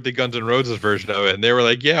was familiar with the Guns N' Roses version of it. And they were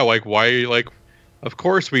like, yeah, like, why? Like, of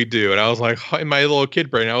course we do. And I was like, in my little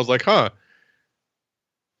kid brain, I was like, huh.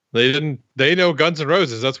 They know Guns N'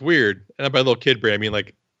 Roses. That's weird. And by little kid brain, I mean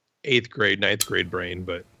like 8th grade, 9th grade brain.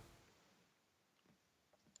 But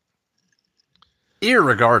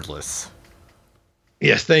irregardless.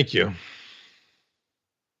 Yes, thank you.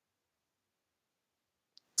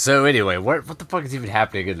 So anyway, what the fuck is even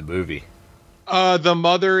happening in the movie? The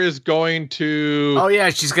mother is going to... Oh yeah,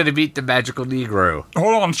 she's going to meet the magical Negro.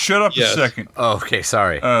 hold on, shut up a second. Oh, okay,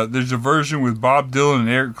 sorry. There's a version with Bob Dylan and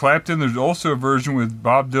Eric Clapton. There's also a version with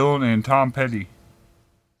Bob Dylan and Tom Petty.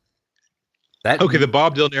 Okay, the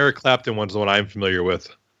Bob Dylan, Eric Clapton one's the one I'm familiar with.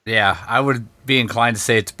 Yeah, I would be inclined to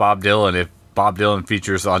say it's Bob Dylan if Bob Dylan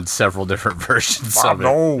features on several different versions Bob of it.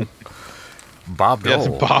 Dole. Bob Dole. Yes,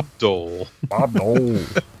 Bob Dole. Bob Dole.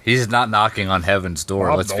 He's not knocking on heaven's door,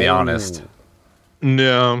 Bob let's be Dole. honest.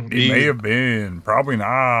 No. He may have been. Probably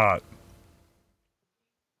not.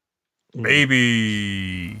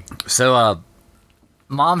 Baby. So,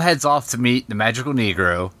 Mom heads off to meet the magical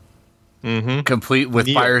Negro, complete with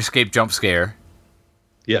Neo. fire escape jump scare.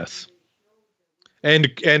 Yes. And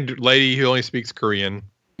lady who only speaks Korean.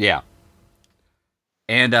 Yeah.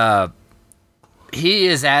 And, he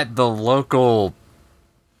is at the local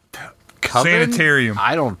coven? Sanitarium.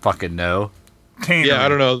 I don't fucking know. Tannery. Yeah, I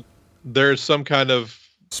don't know. There's some kind of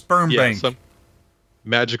Sperm bank. some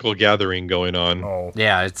magical gathering going on. Oh.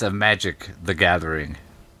 Yeah, it's a magic, the gathering.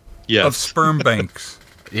 Yes. Of sperm banks.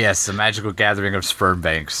 Yes, a magical gathering of sperm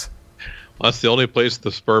banks. Well, that's the only place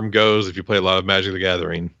the sperm goes if you play a lot of Magic the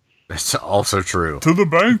Gathering. That's also true. To the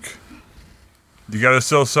bank. You got to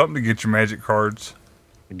sell something to get your magic cards.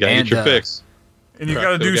 You gotta And, get your fix. And you Right,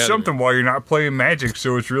 got to to do the gathering. something while you're not playing magic,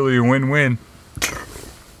 so it's really a win-win.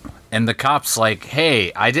 And the cop's like,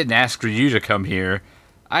 hey, I didn't ask for you to come here.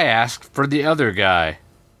 I asked for the other guy.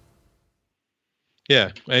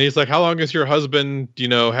 Yeah. And he's like, how long has your husband,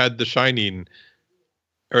 had the shining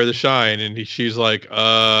or the shine? And she's like,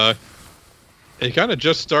 it kind of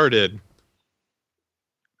just started.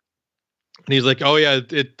 And he's like, oh yeah,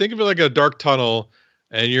 think of it like a dark tunnel.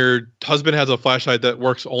 And your husband has a flashlight that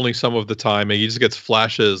works only some of the time. And he just gets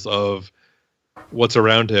flashes of what's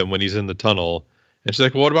around him when he's in the tunnel. And she's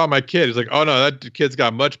like, well, what about my kid? He's like, oh no, that kid's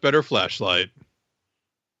got much better flashlight.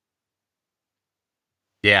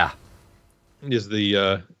 Yeah. Is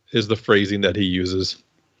the phrasing that he uses.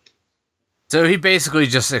 So he basically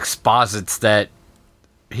just exposits that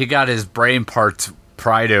he got his brain parts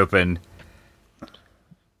pried open.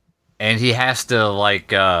 And he has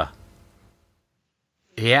to,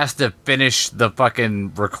 he has to finish the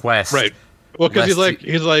fucking request. Right. Well, because Lest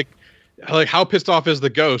he's like, how pissed off is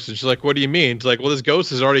the ghost? And she's like, what do you mean? She's like, well, this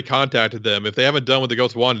ghost has already contacted them. If they haven't done what the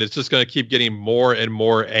ghost wanted, it's just going to keep getting more and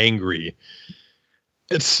more angry.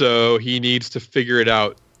 And so he needs to figure it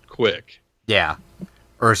out quick. Yeah.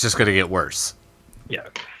 Or it's just going to get worse. Yeah.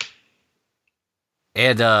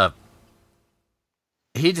 And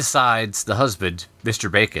he decides, the husband,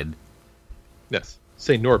 Mr. Bacon, Yes.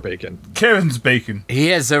 Say Nor Bacon. Kevin's Bacon. he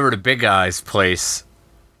heads over to Big Eye's place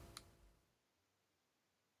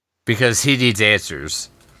because he needs answers.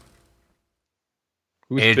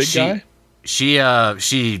 Who's And big guy?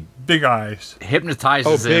 She Big eyes.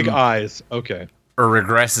 hypnotizes Oh, Big him Eyes. Okay. or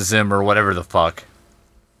regresses him or whatever the fuck.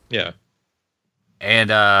 Yeah.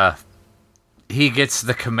 And he gets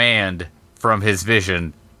the command from his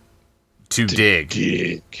vision to dig.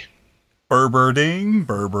 Dig. Burberding,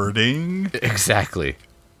 burberding. Exactly.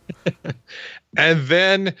 And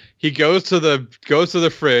then he goes to the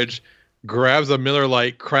fridge, grabs a Miller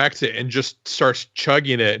Lite, cracks it, and just starts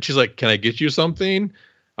chugging it. And she's like, "Can I get you something?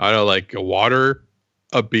 I don't know, like a water,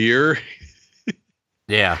 a beer,"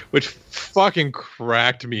 Yeah. which fucking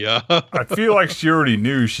cracked me up. I feel like she already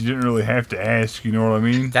knew. She didn't really have to ask. You know what I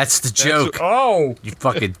mean? That's the joke. Oh. You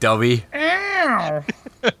fucking dummy. Ow.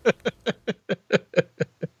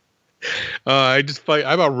 I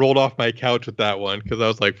about rolled off my couch with that one because I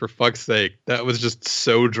was like, for fuck's sake, that was just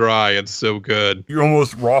so dry and so good. You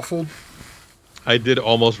almost raffled. I did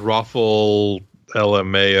almost ruffle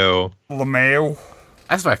LMAO. LaMayo.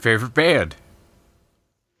 That's my favorite band.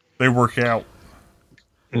 They work out.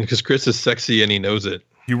 Because Chris is sexy and he knows it.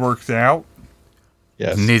 He works out.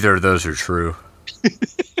 Yes. Neither of those are true.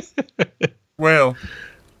 Well,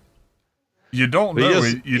 you don't But know he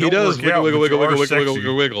does, it. You he don't does work out, wiggle, but wiggle, you are wiggle, wiggle, wiggle, sexy.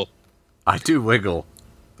 wiggle, wiggle. I do wiggle,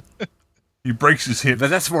 He breaks his hip.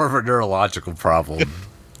 but that's more of a neurological problem.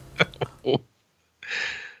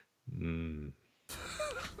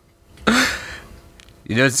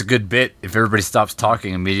 You know, it's a good bit if everybody stops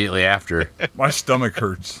talking immediately after. My stomach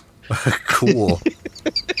hurts. Cool.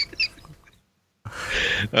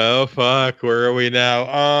 Oh fuck, where are we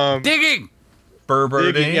now? Digging!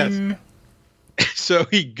 Burberding. Digging, So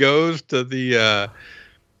he goes to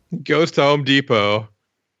Home Depot,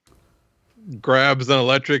 grabs an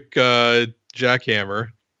electric jackhammer.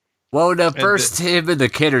 Well, no, first him and the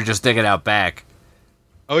kid are just digging out back.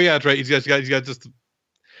 Oh yeah, that's right. He's got just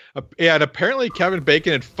yeah, and apparently Kevin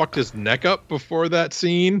Bacon had fucked his neck up before that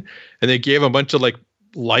scene, and they gave him a bunch of like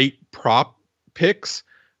light prop picks,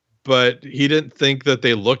 but he didn't think that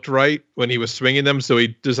they looked right when he was swinging them, so he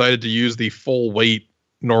decided to use the full weight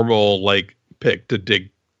normal like pick to dig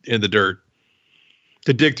in the dirt,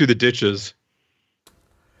 to dig through the ditches.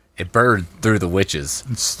 It burned through the witches.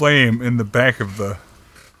 And slam in the back of the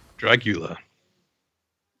Dracula.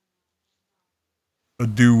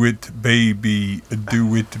 do it, baby.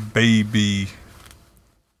 Do it, baby.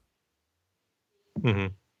 Mm-hmm.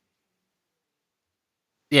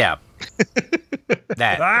 Yeah.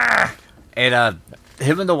 That. Ah! And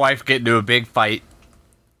him and the wife get into a big fight.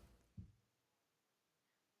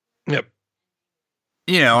 Yep.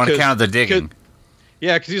 You know, on account of the digging.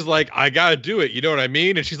 Yeah, because he's like, I gotta do it. You know what I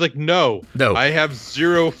mean? And she's like, No, No. I have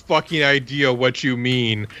zero fucking idea what you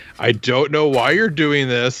mean. I don't know why you're doing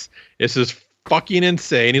this. This is fucking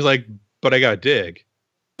insane. He's like, but I gotta dig.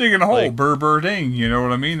 Digging a hole, Like- burberding. You know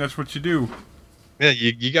what I mean? That's what you do. Yeah,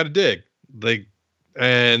 you gotta dig. Like,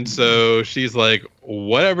 and so she's like,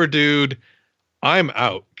 whatever, dude. I'm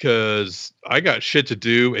out because I got shit to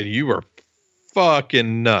do, and you are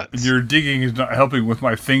fucking nuts. Your digging is not helping with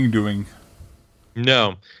my thing doing.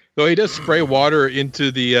 No, though he does spray water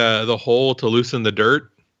into the hole to loosen the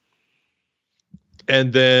dirt,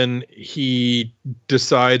 and then he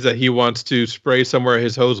decides that he wants to spray somewhere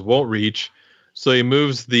his hose won't reach, so he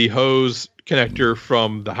moves the hose connector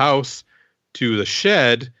from the house to the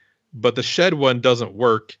shed, but the shed one doesn't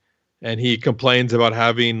work, and he complains about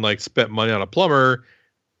having like spent money on a plumber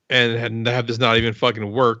and have this not even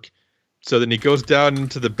fucking work. So then he goes down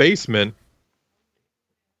into the basement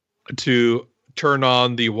to turn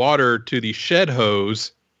on the water to the shed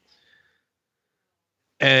hose,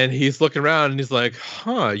 and he's looking around and he's like,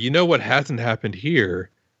 you know what hasn't happened here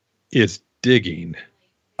is digging.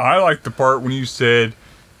 I like the part when you said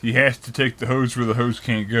he has to take the hose where the hose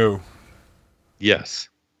can't go. Yes.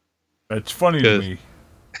 That's funny to me.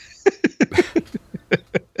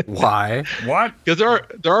 Why? What? Because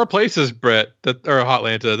there are places, Brett, that are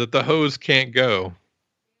Hotlanta, that the hose can't go.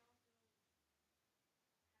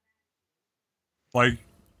 Like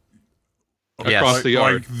Yes. Across the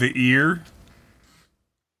yard. Like the ear?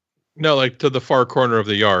 No, like to the far corner of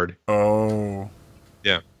the yard. Oh.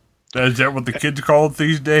 Yeah. Is that what the kids call it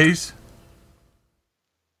these days?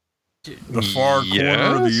 The far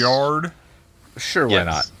corner of the Yes. yard? Sure, why Yes.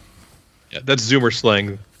 not? Yeah, that's Zoomer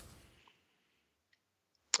slang.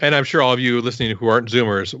 And I'm sure all of you listening who aren't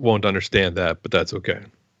Zoomers won't understand that, but that's okay.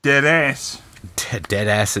 Dead ass. Dead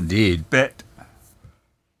ass indeed. Bet.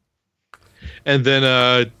 And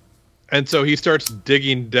then, and so he starts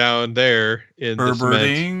digging down there in the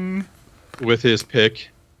cement with his pick.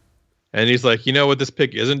 And he's like, you know what this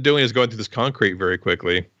pick isn't doing is going through this concrete very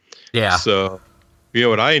quickly. Yeah. So, you know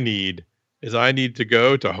what I need is I need to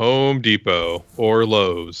go to Home Depot or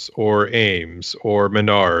Lowe's or Ames or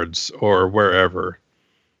Menards or wherever.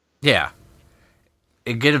 Yeah.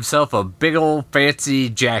 And get himself a big old fancy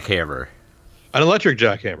jackhammer. An electric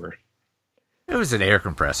jackhammer. It was an air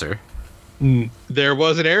compressor. There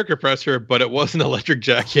was an air compressor, but it was an electric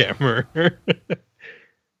jackhammer.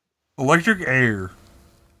 Electric air.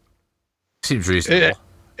 Seems reasonable.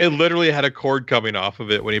 It literally had a cord coming off of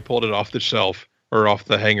it when he pulled it off the shelf or off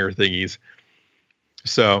the hanger thingies.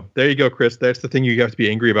 So there you go, Chris. That's the thing you have to be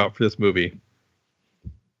angry about for this movie.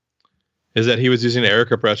 Is that he was using an air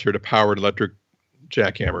compressor to power an electric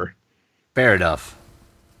jackhammer. Fair enough.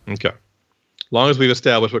 Okay. As long as we've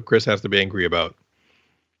established what Chris has to be angry about.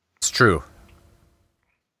 It's true.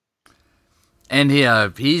 And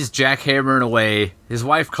he's jackhammering away. His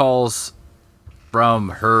wife calls from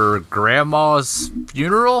her grandma's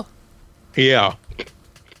funeral. Yeah.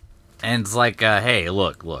 And it's like, hey,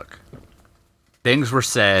 look. Things were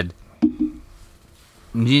said. You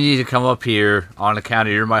need to come up here on account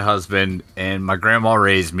of you're my husband and my grandma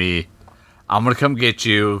raised me. I'm going to come get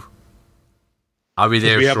you. I'll be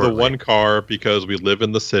there shortly. We have the one car because we live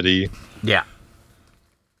in the city. Yeah.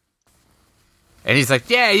 And he's like,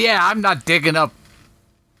 yeah, I'm not digging up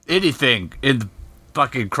anything in the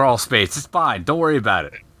fucking crawl space. It's fine. Don't worry about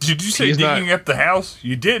it. Did you say digging up the house?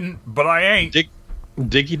 You didn't, but I ain't.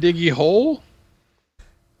 Diggy hole?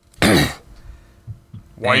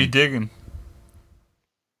 Why are you digging?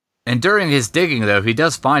 And during his digging, though, he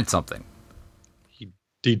does find something.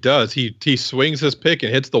 He does. He swings his pick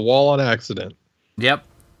and hits the wall on accident. Yep.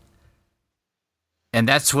 And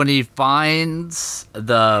that's when he finds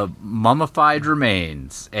the mummified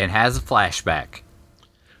remains and has a flashback.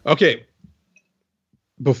 Okay.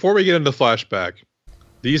 Before we get into flashback,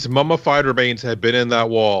 these mummified remains had been in that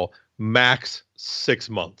wall max 6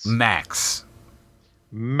 months. Max.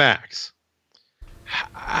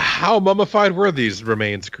 How mummified were these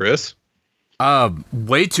remains, Chris?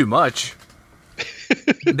 Way too much.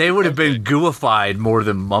 They would have been gooified more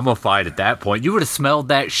than mummified at that point. You would have smelled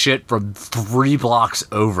that shit from 3 blocks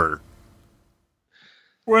over.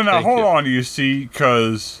 Well, now, hold on, you see,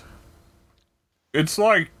 because it's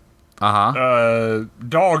like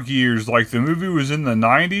dog years. Like, the movie was in the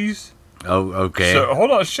 90s. Oh, okay. So,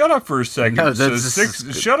 hold on. Shut up for a second. No,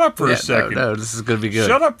 shut up for a second. No, this is going to be good.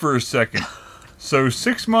 Shut up for a second. So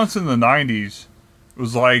 6 months in the 90s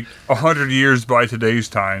was like 100 years by today's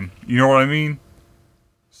time. You know what I mean?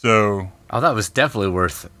 So. Oh, that was definitely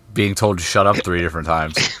worth being told to shut up 3 different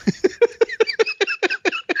times.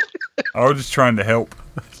 I was just trying to help.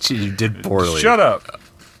 You did poorly. Shut up.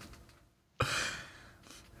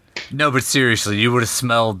 No, but seriously, you would have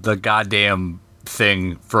smelled the goddamn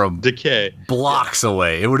thing from decay blocks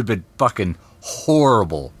away. It would have been fucking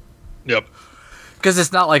horrible. Yep. Because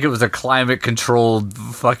it's not like it was a climate-controlled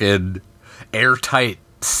fucking airtight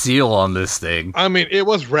seal on this thing. I mean, it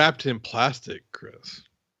was wrapped in plastic, Chris.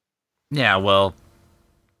 Yeah, well,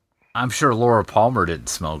 I'm sure Laura Palmer didn't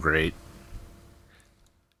smell great.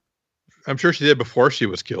 I'm sure she did before she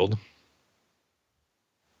was killed.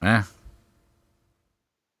 Eh.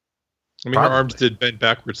 I mean, her arms did bend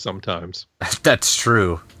backwards sometimes. That's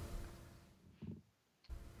true.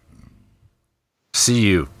 See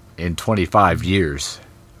you in 25 years.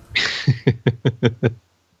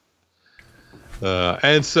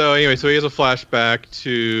 And so anyway, so he has a flashback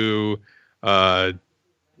to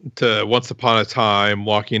once upon a time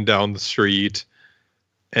walking down the street,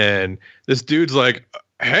 and this dude's like,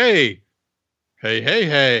 hey,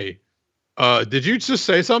 did you just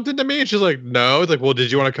say something to me? And she's like, no. It's like, well,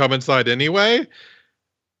 did you want to come inside anyway?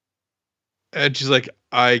 And she's like,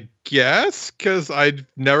 I guess, because I've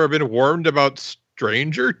never been warned about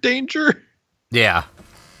stranger danger. Yeah.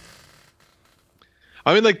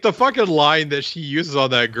 I mean, like, the fucking line that she uses on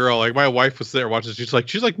that girl, like, my wife was there watching, she's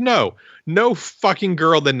like, no fucking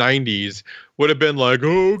girl in the 90s would have been like,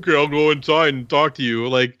 oh, okay, I'll go inside and talk to you.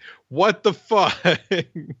 Like, what the fuck?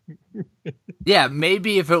 Yeah,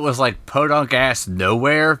 maybe if it was like podunk ass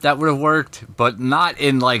nowhere, that would have worked, but not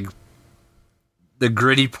in like the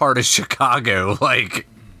gritty part of Chicago. Like,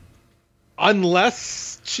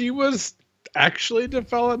 unless she was actually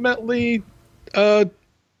developmentally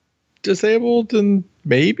disabled, and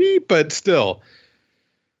maybe, but still,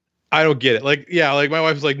 I don't get it. Like, yeah, like my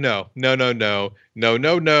wife's like, no.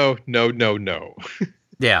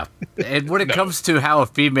 Yeah, and when it comes to how a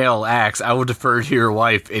female acts, I will defer to your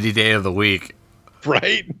wife any day of the week.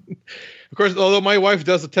 Right? Of course, although my wife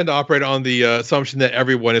does tend to operate on the assumption that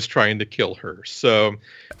everyone is trying to kill her. So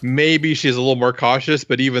maybe she's a little more cautious,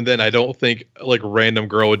 but even then, I don't think like random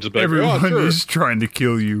girl would just be like, Everyone oh, sure. is trying to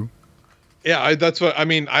kill you. Yeah, that's what I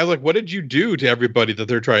mean. I like, what did you do to everybody that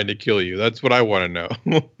they're trying to kill you? That's what I want to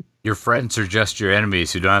know. Your friends are just your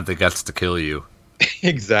enemies who don't have the guts to kill you.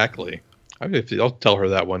 Exactly. I'll tell her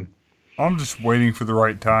that one. I'm just waiting for the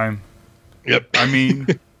right time. Yep. I mean,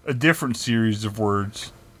 a different series of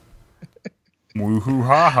words. Woohoo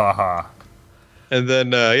ha ha ha. And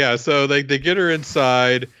then, so they get her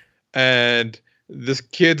inside, and this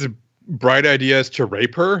kid's bright idea is to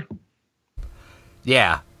rape her.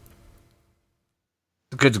 Yeah.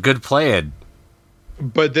 Good plan.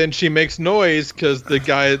 But then she makes noise because the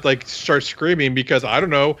guy like starts screaming because, I don't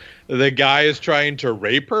know, the guy is trying to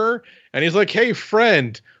rape her. And he's like, hey,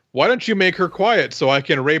 friend, why don't you make her quiet so I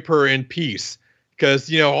can rape her in peace?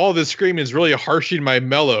 Because, all this screaming is really harshing my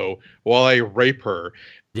mellow while I rape her.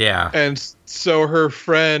 Yeah. And so her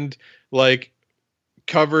friend, like,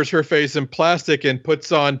 covers her face in plastic and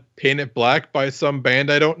puts on Paint It Black by some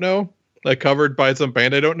band I don't know. Like, covered by some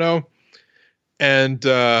band I don't know. And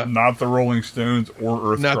not the Rolling Stones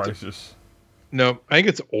or Earth Crisis. No, I think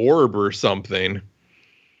it's Orb or something.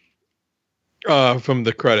 From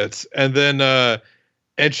the credits. And then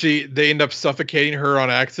they end up suffocating her on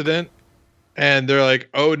accident. And they're like,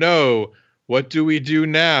 oh no, what do we do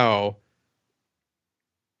now?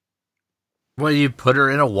 Well, you put her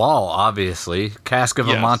in a wall, obviously. Cask of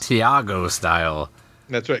Amontillado style.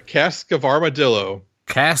 That's right. Cask of Armadillo.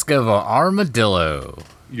 Cask of Armadillo.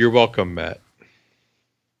 You're welcome, Matt.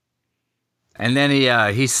 And then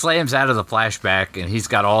he slams out of the flashback, and he's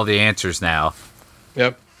got all the answers now.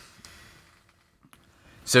 Yep.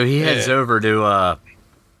 So he heads over to,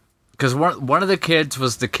 because one of the kids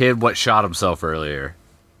was the kid what shot himself earlier.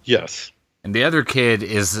 Yes. And the other kid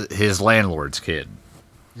is his landlord's kid.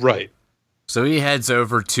 Right. So he heads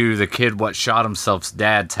over to the kid what shot himself's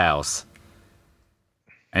dad's house.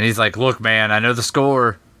 And he's like, look, man, I know the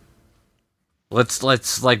score. Let's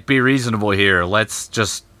like be reasonable here. Let's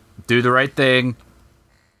just do the right thing.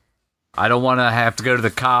 I don't want to have to go to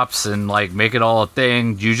the cops and like make it all a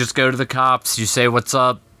thing. You just go to the cops. You say what's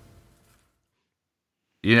up.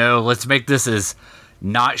 Let's make this as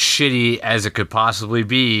not shitty as it could possibly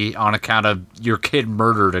be on account of your kid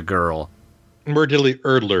murdered a girl. Murderly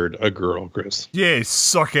erdlered a girl, Chris. Yeah,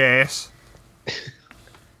 suck ass.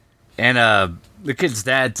 And the kid's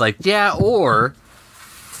dad's like, yeah, or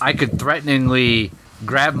I could threateningly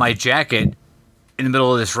grab my jacket in the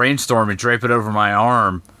middle of this rainstorm and drape it over my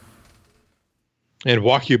arm. And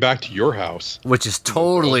walk you back to your house. Which is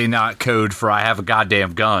totally not code for I have a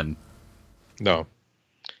goddamn gun. No.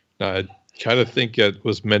 I kind of think it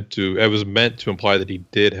was meant to imply that he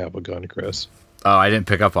did have a gun, Chris. Oh, I didn't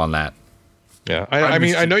pick up on that. Yeah. I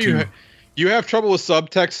mean, I know you have trouble with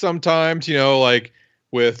subtext sometimes, like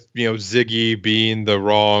with, Ziggy being the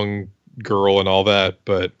wrong girl and all that,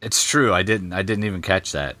 but it's true. I didn't even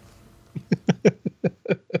catch that.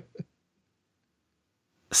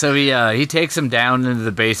 So he takes him down into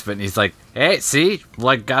the basement and he's like, hey, see,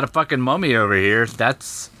 like got a fucking mummy over here.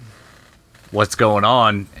 That's what's going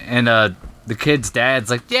on. And the kid's dad's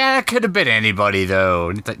like, yeah, it could have been anybody though.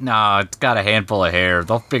 And he's like, nah, it's got a handful of hair.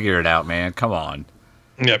 They'll figure it out, man. Come on.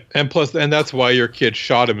 Yep. And that's why your kid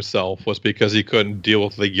shot himself, was because he couldn't deal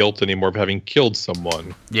with the guilt anymore of having killed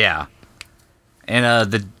someone. Yeah.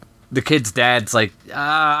 And the kid's dad's like,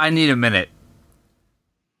 I need a minute.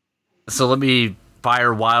 So let me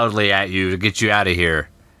fire wildly at you to get you out of here.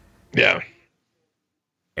 Yeah.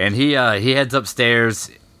 And he heads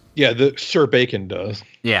upstairs. Yeah, the Sir Bacon does.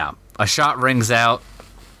 Yeah. A shot rings out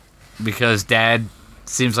because Dad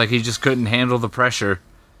seems like he just couldn't handle the pressure.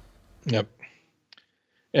 Yep.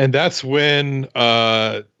 And that's when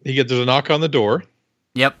there's a knock on the door.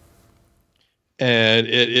 Yep. And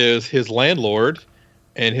it is his landlord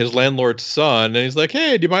and his landlord's son. And he's like,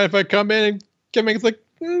 hey, do you mind if I come in and come in? It's like,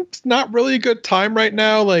 it's not really a good time right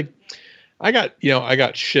now. Like, I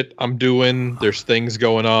got shit I'm doing. There's things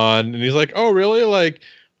going on. And he's like, oh, really? Like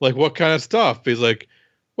what kind of stuff? He's like,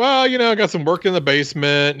 well, I got some work in the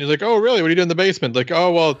basement. And he's like, oh, really? What are you doing in the basement? Like,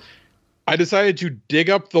 oh, well, I decided to dig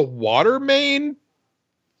up the water main.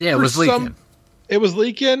 Yeah, it was leaking. It was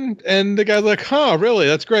leaking. And the guy's like, huh, really?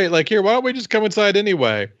 That's great. Like, here, why don't we just come inside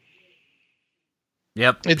anyway?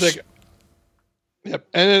 Yep. It's like, yep.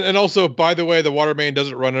 And also, by the way, the water main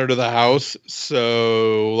doesn't run under the house.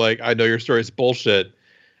 So, like, I know your story is bullshit.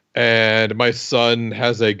 And my son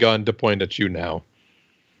has a gun to point at you now.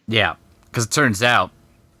 Yeah. Because it turns out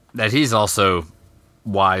that he's also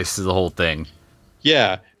wise to the whole thing.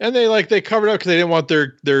 Yeah, and they covered up because they didn't want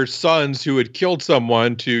their sons who had killed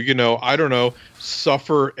someone to, I don't know,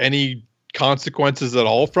 suffer any consequences at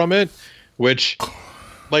all from it, which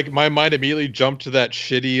like my mind immediately jumped to that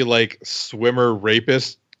shitty like swimmer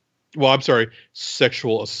rapist. Well, I'm sorry,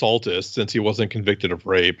 sexual assaultist, since he wasn't convicted of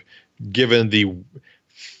rape, given the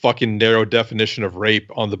fucking narrow definition of rape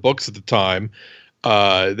on the books at the time.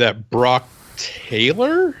 That Brock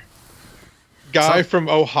Taylor guy from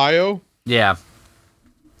Ohio. Yeah.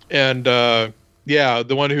 And the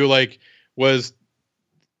one who like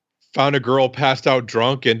found a girl passed out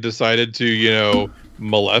drunk and decided to,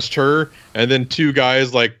 molest her. And then two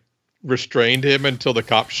guys like restrained him until the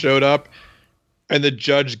cops showed up. And the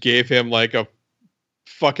judge gave him like a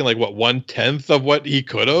fucking like 1/10 of what he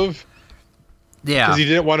could have. Yeah. Because he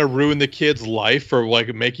didn't want to ruin the kid's life for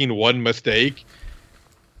like making one mistake.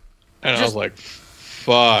 And I was like,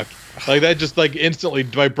 fuck. Like that just like instantly,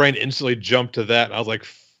 my brain instantly jumped to that. And I was like,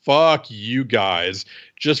 fuck you guys.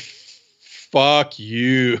 Just fuck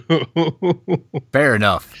you. Fair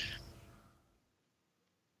enough.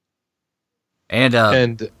 And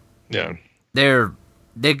yeah.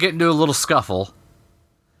 they get into a little scuffle.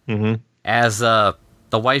 Mm-hmm. As the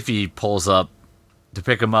wifey pulls up to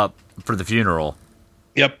pick him up for the funeral.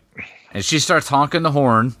 Yep. And she starts honking the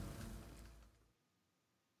horn.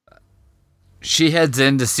 She heads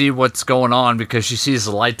in to see what's going on because she sees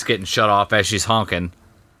the lights getting shut off as she's honking.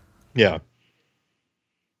 Yeah.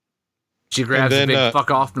 She grabs a big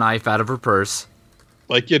fuck-off knife out of her purse.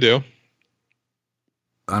 Like you do.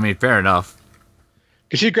 I mean, fair enough.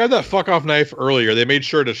 Because she grabbed that fuck-off knife earlier. They made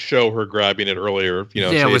sure to show her grabbing it earlier.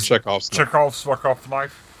 Yeah, it was Chekhov's fuck-off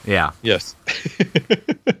knife. Yeah. Yes.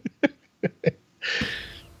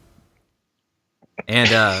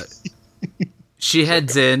 And she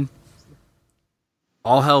heads in.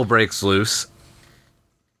 All hell breaks loose.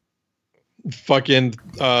 Fucking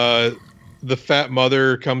the fat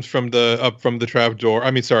mother comes from the trap door.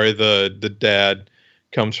 I mean, sorry, the dad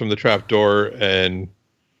comes from the trap door and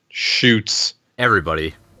shoots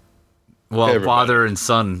everybody. Well, everybody. Father and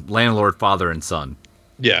son, landlord, father and son.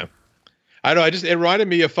 Yeah, I know. It reminded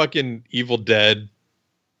me of fucking Evil Dead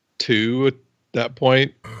 2 at that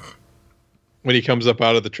point when he comes up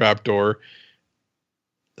out of the trap door.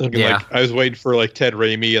 Yeah. Like, I was waiting for like Ted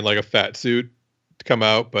Raimi in like a fat suit to come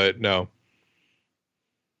out, but no.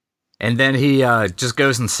 And then he just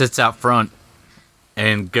goes and sits out front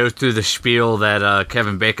and goes through the spiel that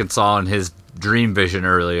Kevin Bacon saw in his dream vision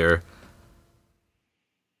earlier.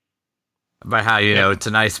 About how, it's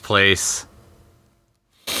a nice place.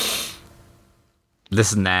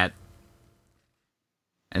 This and that.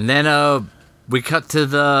 And then we cut to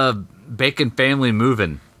the Bacon family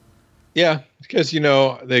moving. Yeah, because, they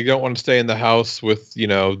don't want to stay in the house with,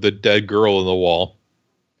 the dead girl in the wall.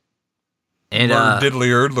 And diddly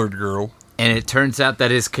erdlerd girl. And it turns out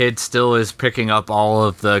that his kid still is picking up all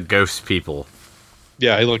of the ghost people.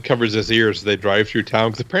 Yeah, he covers his ears as they drive through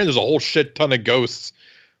town. Because apparently there's a whole shit ton of ghosts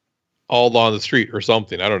all on the street or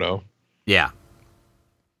something. I don't know. Yeah.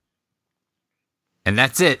 And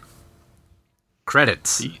that's it.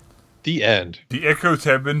 Credits. The end. The echoes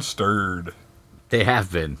have been stirred. They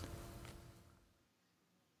have been.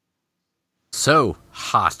 So,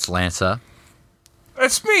 hot, Lanza.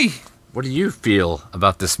 That's me. What do you feel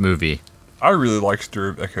about this movie? I really like Stir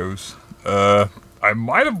of Echoes. I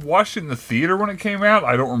might have watched it in the theater when it came out.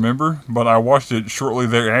 I don't remember, but I watched it shortly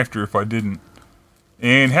thereafter if I didn't.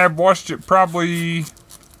 And have watched it probably,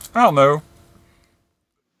 I don't know,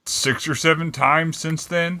 6 or 7 times since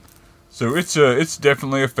then. So it's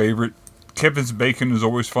definitely a favorite. Kevin Bacon is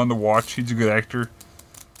always fun to watch. He's a good actor.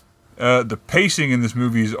 The pacing in this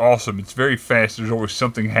movie is awesome. It's very fast. There's always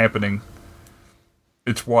something happening.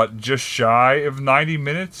 It's just shy of 90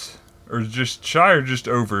 minutes? Or just shy or just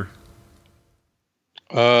over?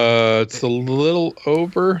 It's a little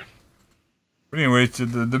over. But anyway,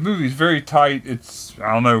 the movie's very tight.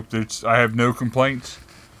 I don't know. I have no complaints.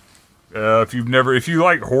 If you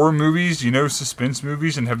like horror movies, suspense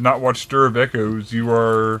movies, and have not watched Stir of Echoes, you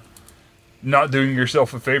are not doing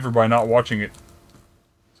yourself a favor by not watching it.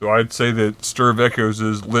 So I'd say that Stir of Echoes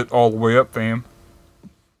is lit all the way up, fam.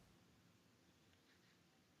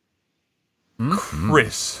 Mm-hmm.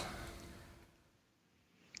 Chris.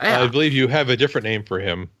 I believe you have a different name for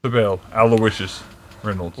him. Isabel Aloysius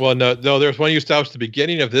Reynolds. Well, no, there's one you established at the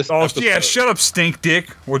beginning of this episode. Yeah, shut up, stink dick.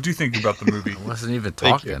 What do you think about the movie? I wasn't even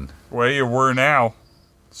talking. Well, you were now.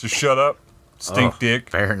 So shut up, stink dick.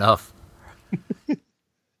 Fair enough.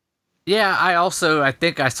 Yeah, I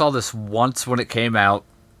think I saw this once when it came out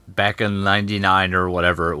back in 99 or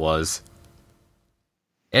whatever it was.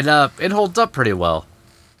 It holds up pretty well.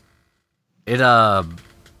 It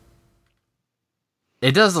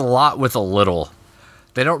it does a lot with a little.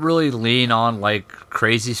 They don't really lean on like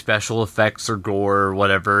crazy special effects or gore or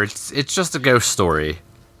whatever. It's just a ghost story.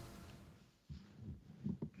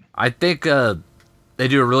 I think they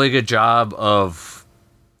do a really good job of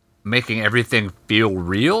making everything feel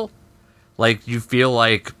real. Like, you feel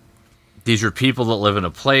like these are people that live in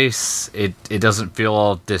a place. It doesn't feel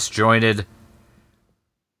all disjointed.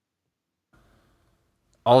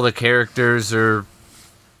 All the characters are...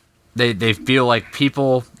 They feel like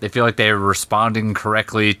people. They feel like they're responding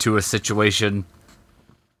correctly to a situation.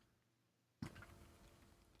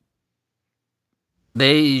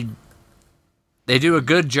 They do a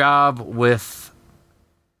good job with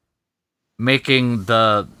making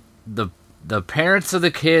the parents of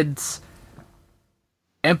the kids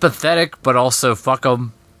empathetic, but also fuck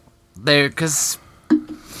them. Because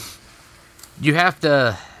you have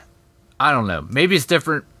to... I don't know. Maybe it's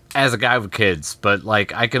different as a guy with kids, but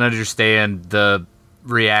like, I can understand the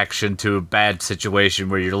reaction to a bad situation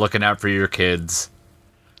where you're looking out for your kids.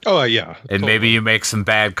 Oh yeah, and totally. Maybe you make some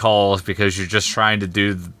bad calls because you're just trying to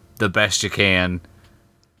do the best you can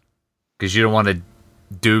because you don't want to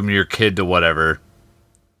doom your kid to whatever.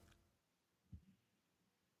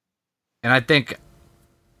 And I think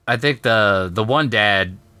the one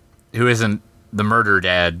dad who isn't the murder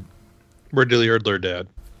dad, Murder dad,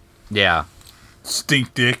 yeah,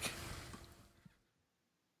 Stink dick.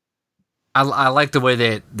 I like the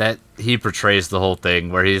way that he portrays the whole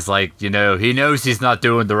thing, where he's like, he knows he's not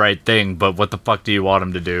doing the right thing, but what the fuck do you want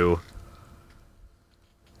him to do?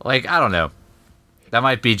 Like, I don't know. That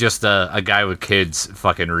might be just a guy with kids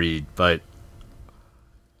fucking read, but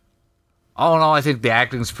all in all, I think the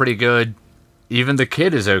acting's pretty good. Even the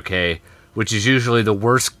kid is okay, which is usually the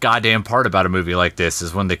worst goddamn part about a movie like this,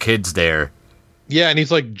 is when the kid's there. Yeah, and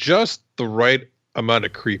he's like just the right amount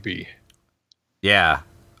of creepy. Yeah.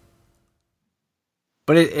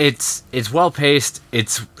 But it's well paced.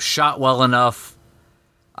 It's shot well enough.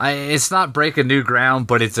 It's not breaking new ground,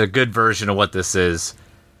 but it's a good version of what this is.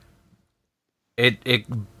 It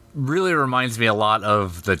really reminds me a lot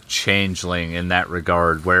of The Changeling in that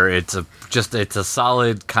regard, where it's a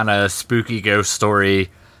solid kind of spooky ghost story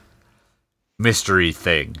mystery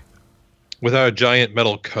thing without a giant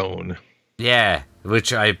metal cone. Yeah,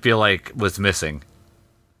 which I feel like was missing.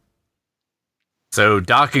 So,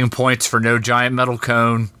 docking points for no giant metal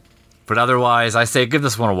cone. But otherwise, I say give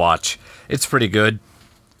this one a watch. It's pretty good.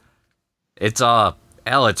 It's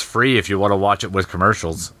it's free if you want to watch it with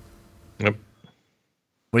commercials. Yep.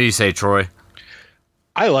 What do you say, Troy?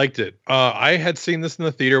 I liked it. I had seen this in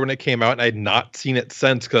the theater when it came out, and I had not seen it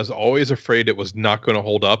since because I was always afraid it was not going to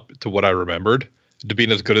hold up to what I remembered, to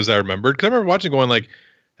being as good as I remembered. Because I remember watching going like,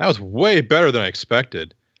 that was way better than I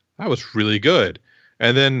expected. That was really good.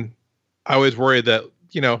 And then I was worried that,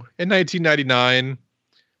 in 1999,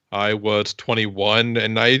 I was 21,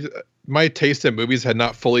 and my taste in movies had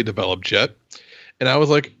not fully developed yet. And I was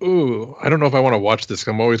like, ooh, I don't know if I want to watch this.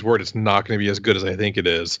 I'm always worried it's not going to be as good as I think it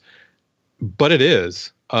is. But it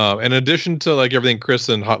is. In addition to like everything Chris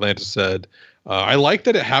and Hotlanta said, I like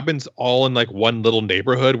that it happens all in like one little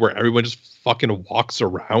neighborhood where everyone just fucking walks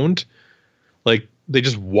around. Like, they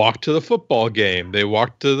just walk to the football game. They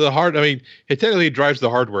walk to the he technically drives to the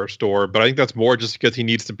hardware store, but I think that's more just because he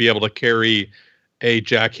needs to be able to carry a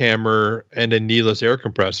jackhammer and a needless air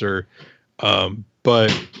compressor.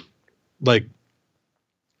 But like,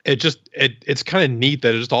 it's kind of neat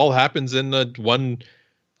that it just all happens in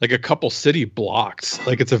a couple city blocks.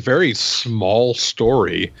 Like, it's a very small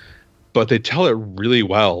story, but they tell it really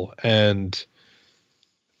well. And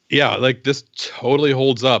yeah, like, this totally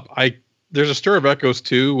holds up. There's a Stir of Echoes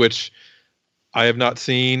 2, which I have not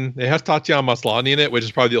seen. It has Tatiana Maslany in it, which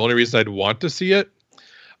is probably the only reason I'd want to see it,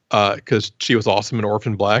 because she was awesome in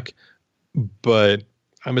Orphan Black. But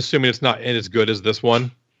I'm assuming it's not as good as this one.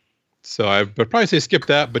 So I would probably say skip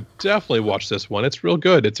that, but definitely watch this one. It's real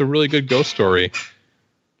good. It's a really good ghost story.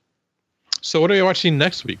 So what are you watching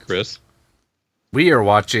next week, Chris? We are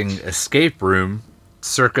watching Escape Room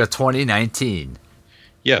circa 2019.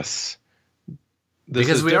 Yes.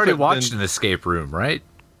 Because we already watched an Escape Room, right?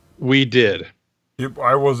 We did. Yep,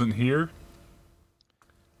 I wasn't here.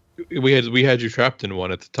 We had you trapped in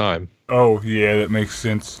one at the time. Oh, yeah, that makes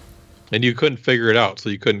sense. And you couldn't figure it out, so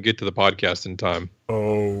you couldn't get to the podcast in time.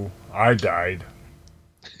 Oh, I died.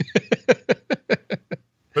 But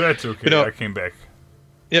that's okay. I came back.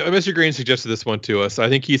 Yeah, Mr. Green suggested this one to us. I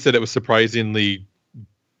think he said it was surprisingly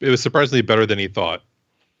better than he thought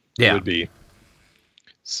it would be.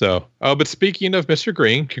 So, but speaking of Mr.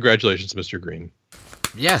 Green, congratulations, Mr. Green.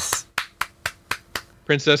 Yes.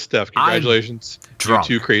 Princess Steph, congratulations, drunk.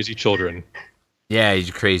 you two crazy children. Yeah,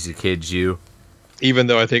 you crazy kids, you. Even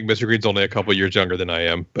though I think Mr. Green's only a couple years younger than I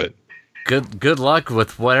am, but Good luck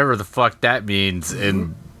with whatever the fuck that means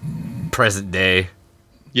in present day.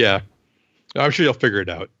 yeah, I'm sure you'll figure it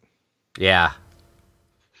out. Yeah,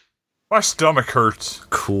 My stomach hurts.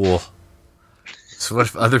 cool. So what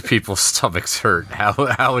if other people's stomachs hurt?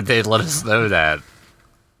 How would they let us know that?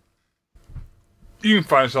 You can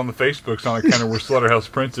find us on the Facebooks on account of we're Slaughterhouse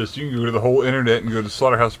Princess. You can go to the whole internet and go to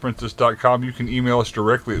slaughterhouseprincess.com. You can email us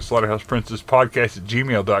directly at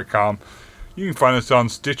slaughterhouseprincesspodcast@gmail.com. You can find us on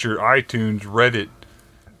Stitcher, iTunes, Reddit,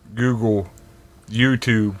 Google,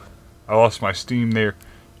 YouTube. I lost my steam there.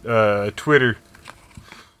 Twitter,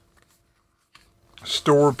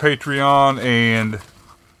 store, Patreon, and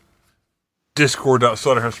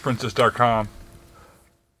discord.slaughterhouseprincess.com.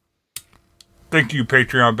 Thank you,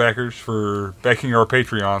 Patreon backers, for backing our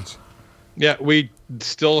Patreons. Yeah, we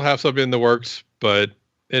still have something in the works, but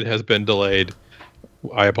it has been delayed.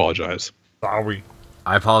 I apologize. Sorry.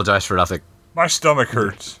 I apologize for nothing. My stomach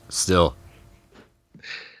hurts. Still.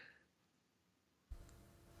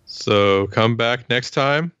 So come back next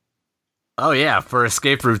time. Oh yeah, for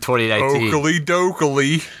Escape Room 2019. Oakley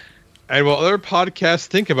dokley. And while other podcasts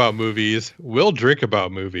think about movies, we'll drink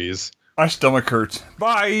about movies. My stomach hurts.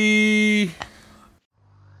 Bye.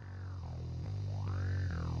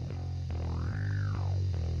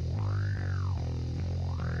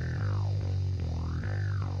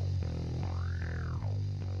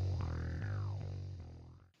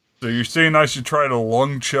 So you're saying I should try to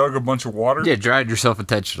lung chug a bunch of water? Yeah, drown yourself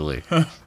intentionally.